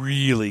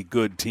 really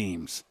good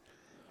teams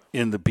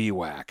in the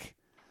BWAC.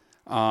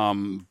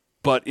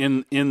 But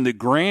in the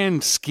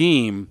grand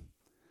scheme,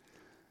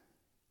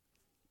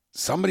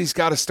 somebody's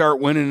got to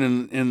start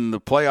winning in the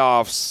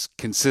playoffs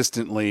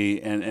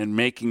consistently and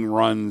making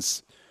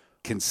runs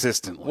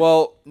consistently.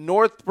 Well,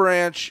 North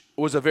Branch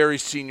was a very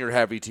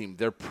senior-heavy team.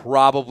 They're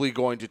probably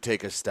going to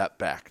take a step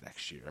back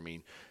next year. I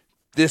mean,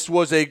 this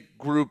was a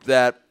group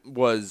that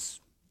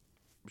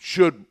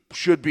should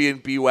be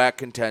in BWAC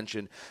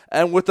contention,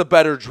 and with a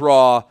better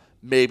draw,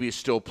 maybe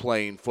still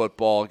playing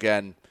football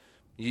again.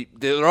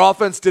 Their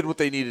offense did what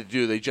they needed to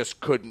do. They just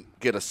couldn't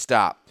get a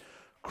stop.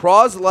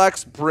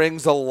 Croslex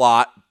brings a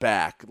lot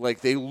back.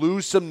 They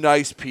lose some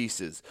nice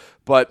pieces.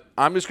 But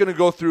I'm just going to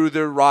go through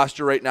their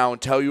roster right now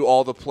and tell you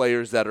all the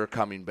players that are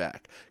coming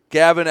back.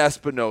 Gavin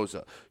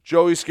Espinoza,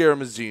 Joey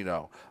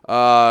Scaramazino,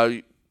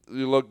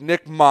 you look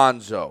Nick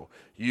Monzo.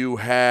 You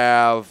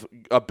have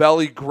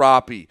Belly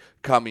Grappi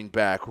coming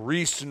back,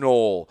 Reese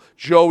Knoll,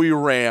 Joey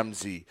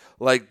Ramsey.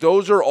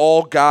 Those are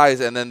all guys,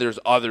 and then there's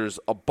others,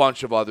 a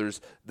bunch of others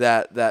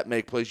that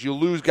make plays. You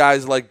lose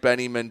guys like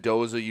Benny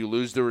Mendoza. You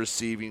lose the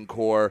receiving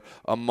core,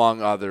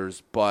 among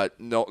others, but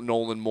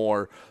Nolan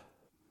Moore.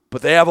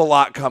 But they have a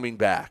lot coming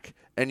back.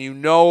 And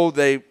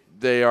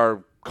they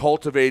are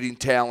cultivating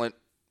talent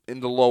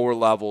in the lower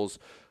levels.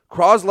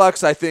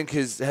 Croslex, I think,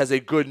 has a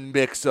good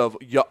mix of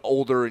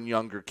older and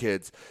younger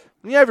kids.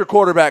 When you have your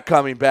quarterback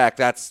coming back,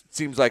 that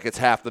seems like it's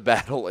half the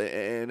battle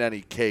in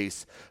any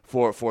case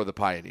for the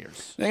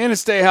Pioneers. They're going to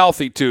stay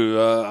healthy, too.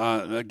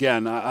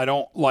 Again, I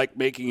don't like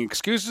making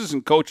excuses,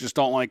 and coaches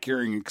don't like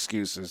hearing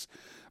excuses.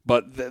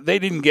 But they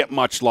didn't get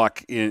much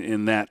luck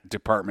in that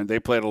department. They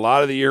played a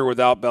lot of the year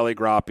without Belly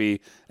Grappi.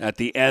 At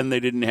the end, they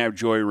didn't have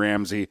Joey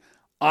Ramsey.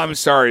 I'm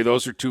sorry,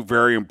 those are 2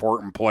 very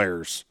important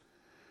players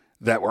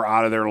that were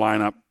out of their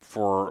lineup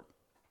for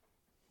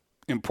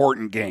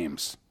important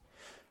games.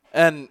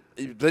 And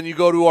then you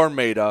go to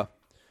Armada,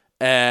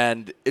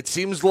 and it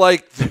seems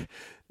like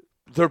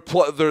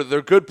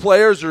they're good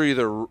players are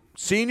either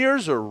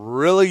seniors or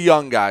really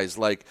young guys.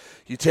 Like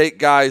you take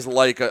guys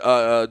like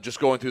just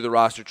going through the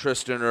roster,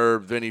 Tristan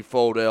Erb, Vinny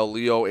Fodell,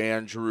 Leo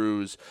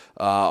Andrews,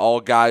 all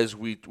guys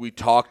we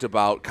talked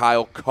about,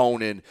 Kyle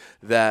Conan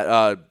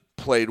that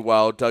played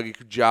well, Dougie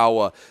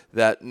Kujawa,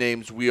 that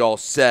names we all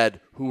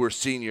said who were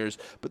seniors.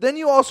 But then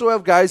you also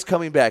have guys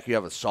coming back. You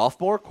have a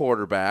sophomore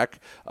quarterback.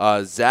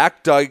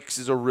 Zach Dykes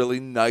is a really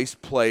nice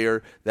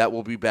player that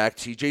will be back.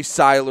 TJ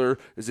Seiler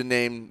is a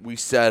name we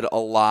said a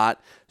lot.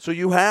 So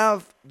you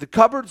have the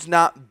cupboard's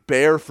not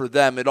bare for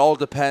them. It all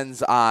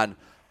depends on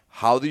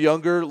how the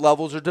younger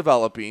levels are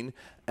developing,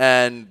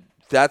 and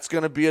that's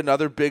going to be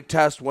another big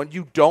test when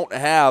you don't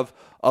have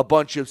a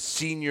bunch of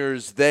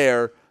seniors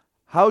there.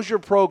 How's your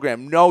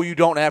program? No, you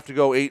don't have to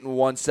go 8-1,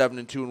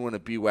 7-2, and win a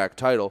BWAC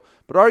title.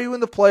 But are you in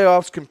the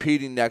playoffs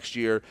competing next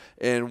year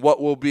in what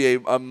will be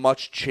a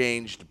much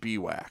changed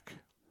BWAC?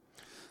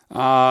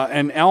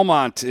 And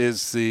Almont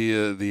is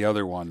the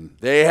other one.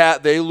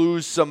 They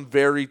lose some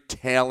very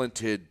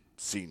talented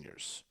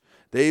seniors.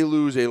 They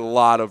lose a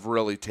lot of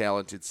really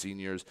talented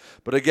seniors.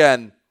 But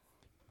again,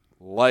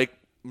 like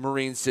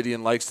Marine City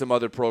and like some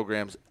other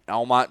programs,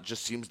 Almont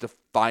just seems to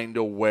find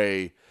a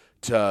way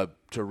to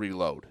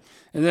reload.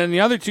 And then the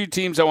other two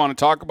teams I want to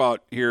talk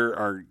about here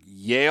are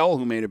Yale,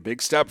 who made a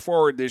big step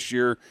forward this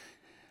year.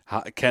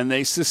 Can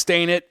they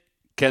sustain it?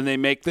 Can they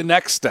make the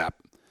next step?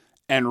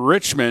 And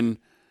Richmond,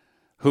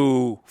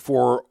 who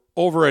for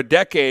over a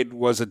decade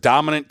was a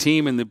dominant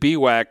team in the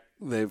BWAC,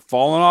 they've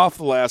fallen off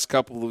the last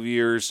couple of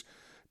years.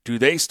 Do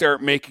they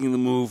start making the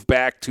move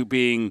back to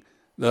being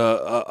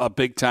a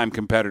big-time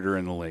competitor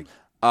in the league?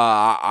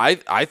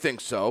 I think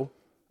so.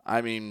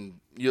 I mean,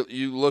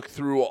 you look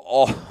through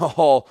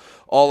all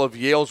of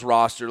Yale's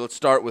roster. Let's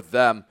start with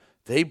them.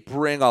 They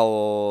bring a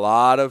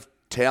lot of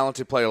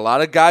talented players, a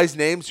lot of guys'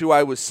 names who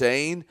I was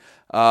saying,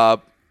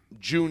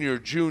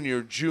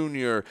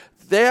 junior.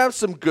 They have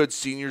some good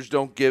seniors.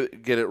 Don't get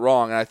it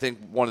wrong. And I think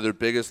one of their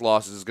biggest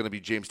losses is going to be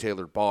James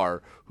Taylor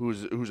Barr,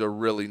 who's a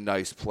really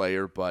nice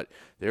player. But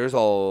there's a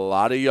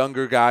lot of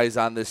younger guys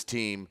on this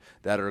team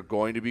that are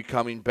going to be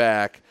coming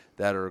back,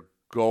 that are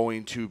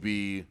going to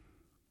be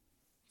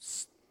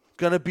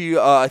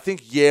I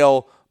think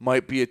Yale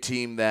might be a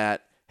team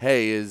that,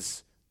 hey,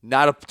 is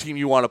not a team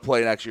you want to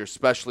play next year,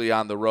 especially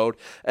on the road.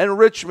 And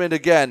Richmond,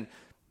 again,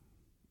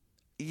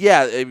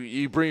 yeah,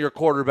 you bring your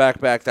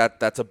quarterback back,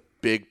 that's a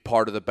big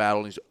part of the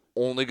battle. He's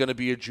only going to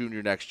be a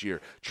junior next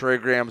year. Trey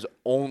Graham's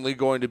only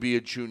going to be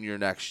a junior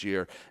next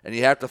year. And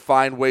you have to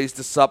find ways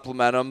to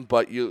supplement them,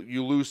 but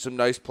you lose some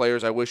nice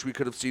players. I wish we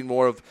could have seen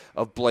more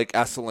of Blake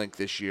Esselink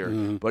this year,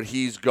 but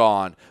he's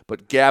gone.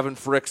 But Gavin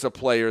Frick's a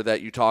player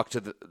that you talk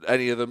to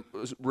any of the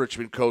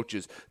Richmond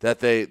coaches that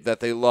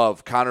they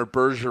love. Connor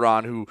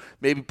Bergeron, who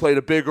maybe played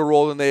a bigger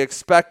role than they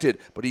expected,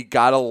 but he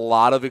got a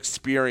lot of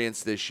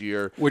experience this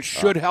year. Which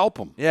should help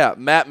him. Yeah,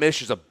 Matt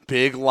Mish is a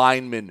big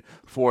lineman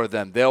for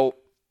them.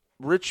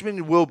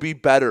 Richmond will be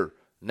better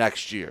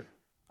next year.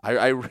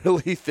 I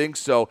really think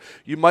so.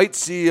 You might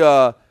see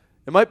it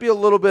might be a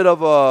little bit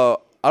of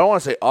I don't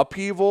want to say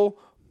upheaval,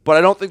 but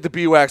I don't think the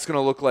BWAC's going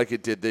to look like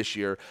it did this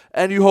year.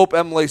 And you hope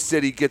Emily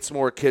City gets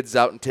more kids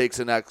out and takes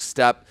the next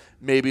step,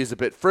 maybe is a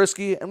bit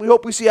frisky, and we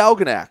hope we see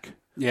Algonac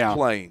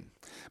playing.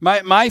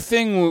 My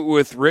thing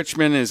with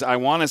Richmond is I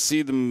want to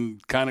see them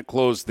kind of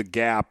close the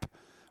gap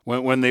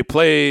when they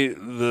play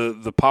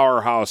the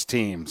powerhouse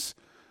teams.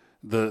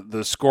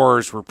 The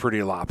scores were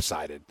pretty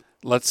lopsided.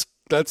 Let's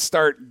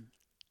start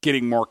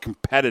getting more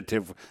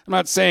competitive. I'm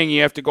not saying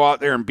you have to go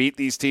out there and beat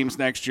these teams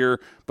next year,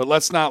 but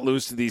let's not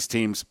lose to these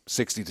teams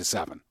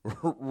 60-7.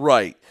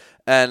 Right.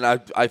 And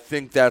I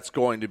think that's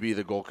going to be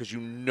the goal because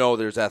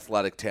there's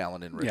athletic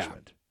talent in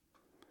Richmond.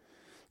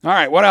 Yeah. All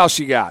right, what else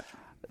you got?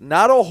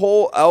 Not a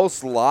whole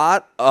else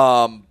lot.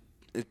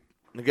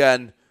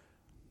 Again,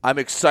 I'm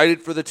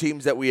excited for the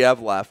teams that we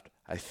have left.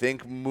 I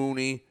think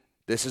Mooney,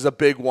 this is a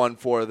big one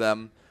for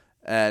them.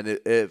 And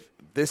if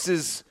this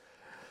is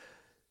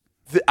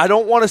I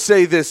don't want to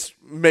say this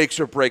makes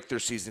or break their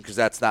season because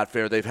that's not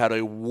fair. They've had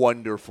a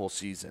wonderful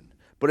season.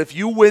 But if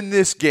you win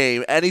this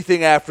game,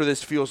 anything after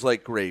this feels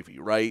like gravy,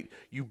 right?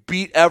 You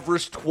beat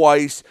Everest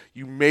twice.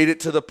 You made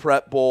it to the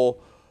Prep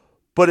Bowl.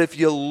 But if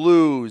you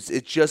lose,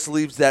 it just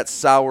leaves that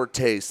sour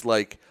taste.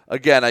 Like,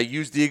 again, I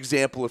use the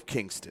example of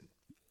Kingston.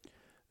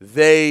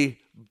 They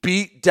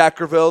beat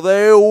Deckerville.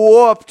 They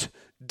whooped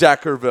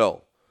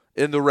Deckerville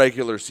in the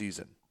regular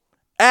season.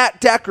 At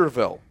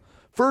Deckerville.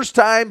 First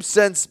time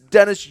since,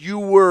 Dennis,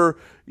 you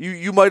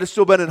might have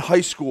still been in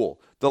high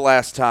school the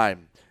last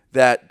time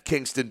that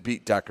Kingston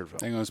beat Deckerville. I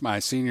think it was my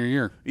senior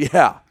year.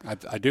 Yeah.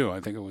 I do. I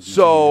think it was.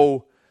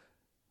 So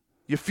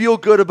you feel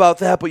good about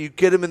that, but you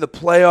get them in the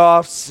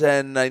playoffs,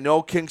 and I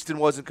know Kingston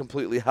wasn't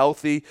completely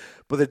healthy,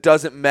 but it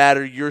doesn't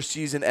matter. Your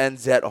season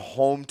ends at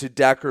home to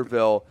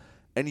Deckerville,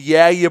 and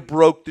yeah, you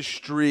broke the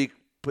streak,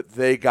 but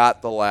they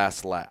got the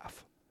last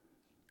laugh.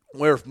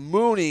 Where if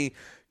Mooney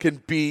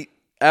can beat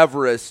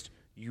Everest,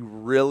 you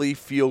really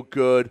feel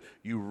good.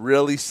 You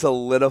really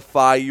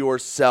solidify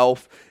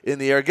yourself in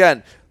the air.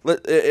 Again,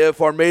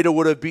 if Armada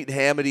would have beaten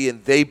Hamady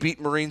and they beat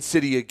Marine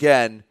City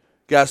again,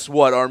 guess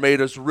what?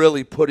 Armada's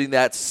really putting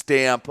that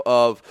stamp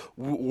of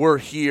we're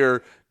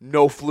here,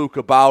 no fluke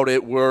about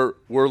it, we're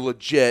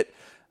legit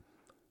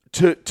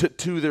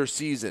to their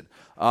season.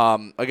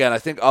 Again, I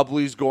think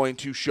Ubly's going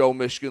to show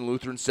Michigan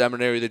Lutheran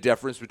Seminary the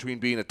difference between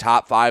being a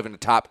top 5 and a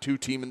top 2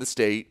 team in the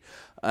state.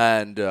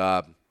 And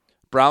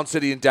Brown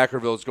City and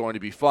Deckerville is going to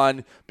be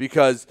fun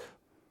because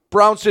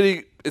Brown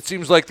City, it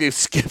seems like they've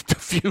skipped a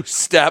few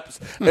steps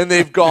and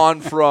they've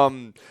gone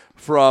from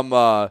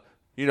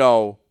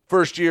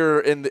first year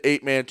in the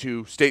 8-man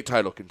to state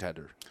title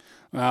contender.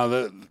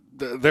 Well,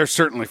 they're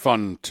certainly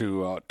fun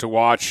to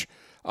watch.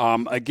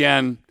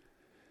 Again,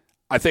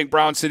 I think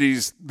Brown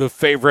City's the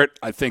favorite.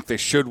 I think they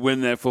should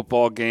win that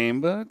football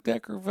game, but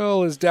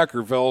Deckerville is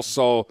Deckerville,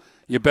 so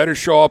you better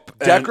show up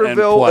and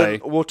play.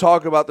 And we'll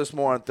talk about this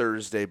more on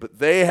Thursday, but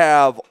they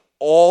have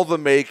all the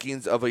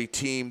makings of a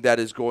team that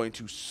is going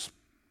to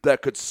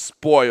that could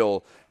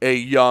spoil a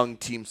young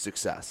team's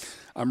success.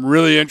 I'm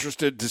really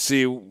interested to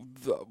see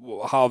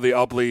how the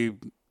Ubly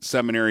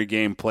Seminary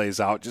game plays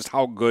out. Just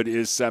how good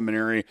is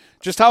Seminary?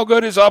 Just how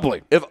good is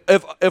Ubly?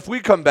 If we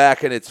come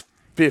back and it's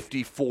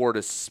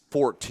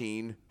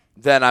 54-14,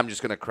 then I'm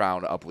just going to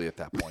crown Ubly at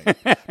that point.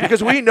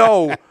 Because we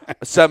know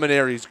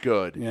Seminary's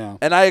good. Yeah.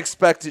 And I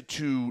expect it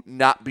to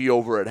not be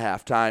over at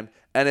halftime.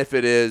 And if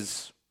it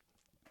is,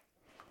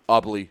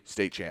 Ubly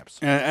state champs.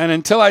 And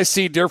until I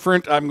see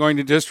different, I'm going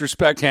to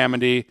disrespect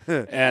Hamady.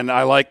 And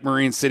I like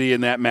Marine City in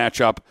that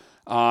matchup.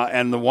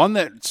 And the one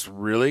that's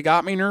really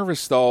got me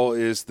nervous, though,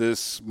 is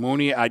this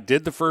Mooney. I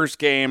did the first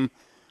game.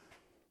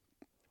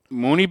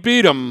 Mooney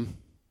beat them,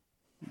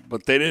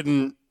 but they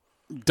didn't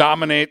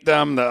dominate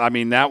them.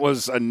 That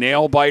was a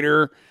nail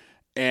biter,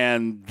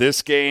 and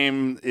this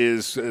game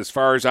is, as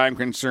far as I'm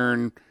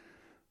concerned,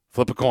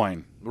 flip a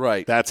coin.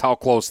 Right. That's how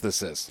close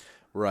this is.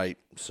 Right.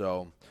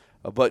 So,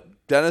 but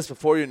Dennis,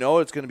 before you know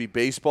it, it's going to be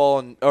basketball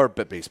and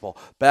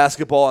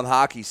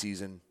hockey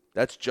season.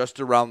 That's just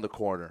around the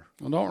corner.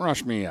 Well, don't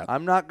rush me yet.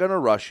 I'm not going to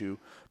rush you,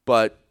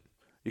 but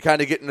you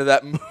kind of get into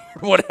that mood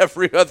when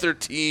every other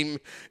team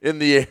in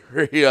the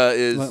area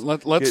is.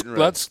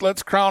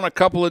 Let's crown a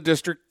couple of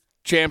district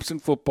champs in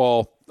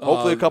football.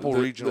 Hopefully, a couple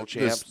regional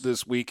champs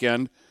this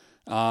weekend,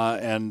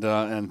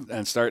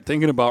 and start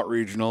thinking about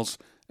regionals,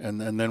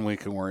 and then we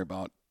can worry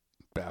about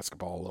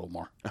basketball a little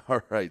more.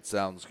 All right,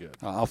 sounds good.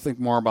 I'll think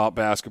more about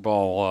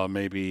basketball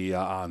maybe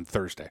on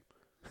Thursday.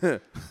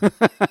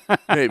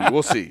 Maybe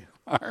we'll see.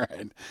 All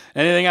right.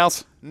 Anything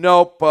else?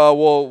 Nope.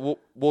 We'll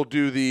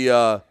do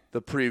the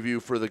preview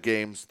for the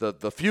games,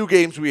 the few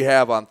games we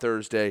have on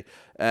Thursday,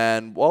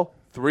 and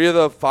 3 of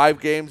the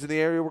 5 games in the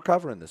area we're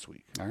covering this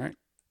week. All right.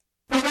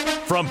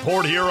 From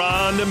Port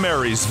Huron to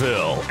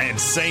Marysville and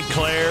St.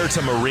 Clair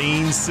to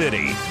Marine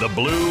City, the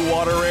Blue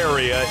Water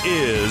area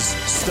is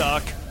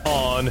Stuck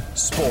on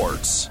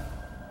Sports.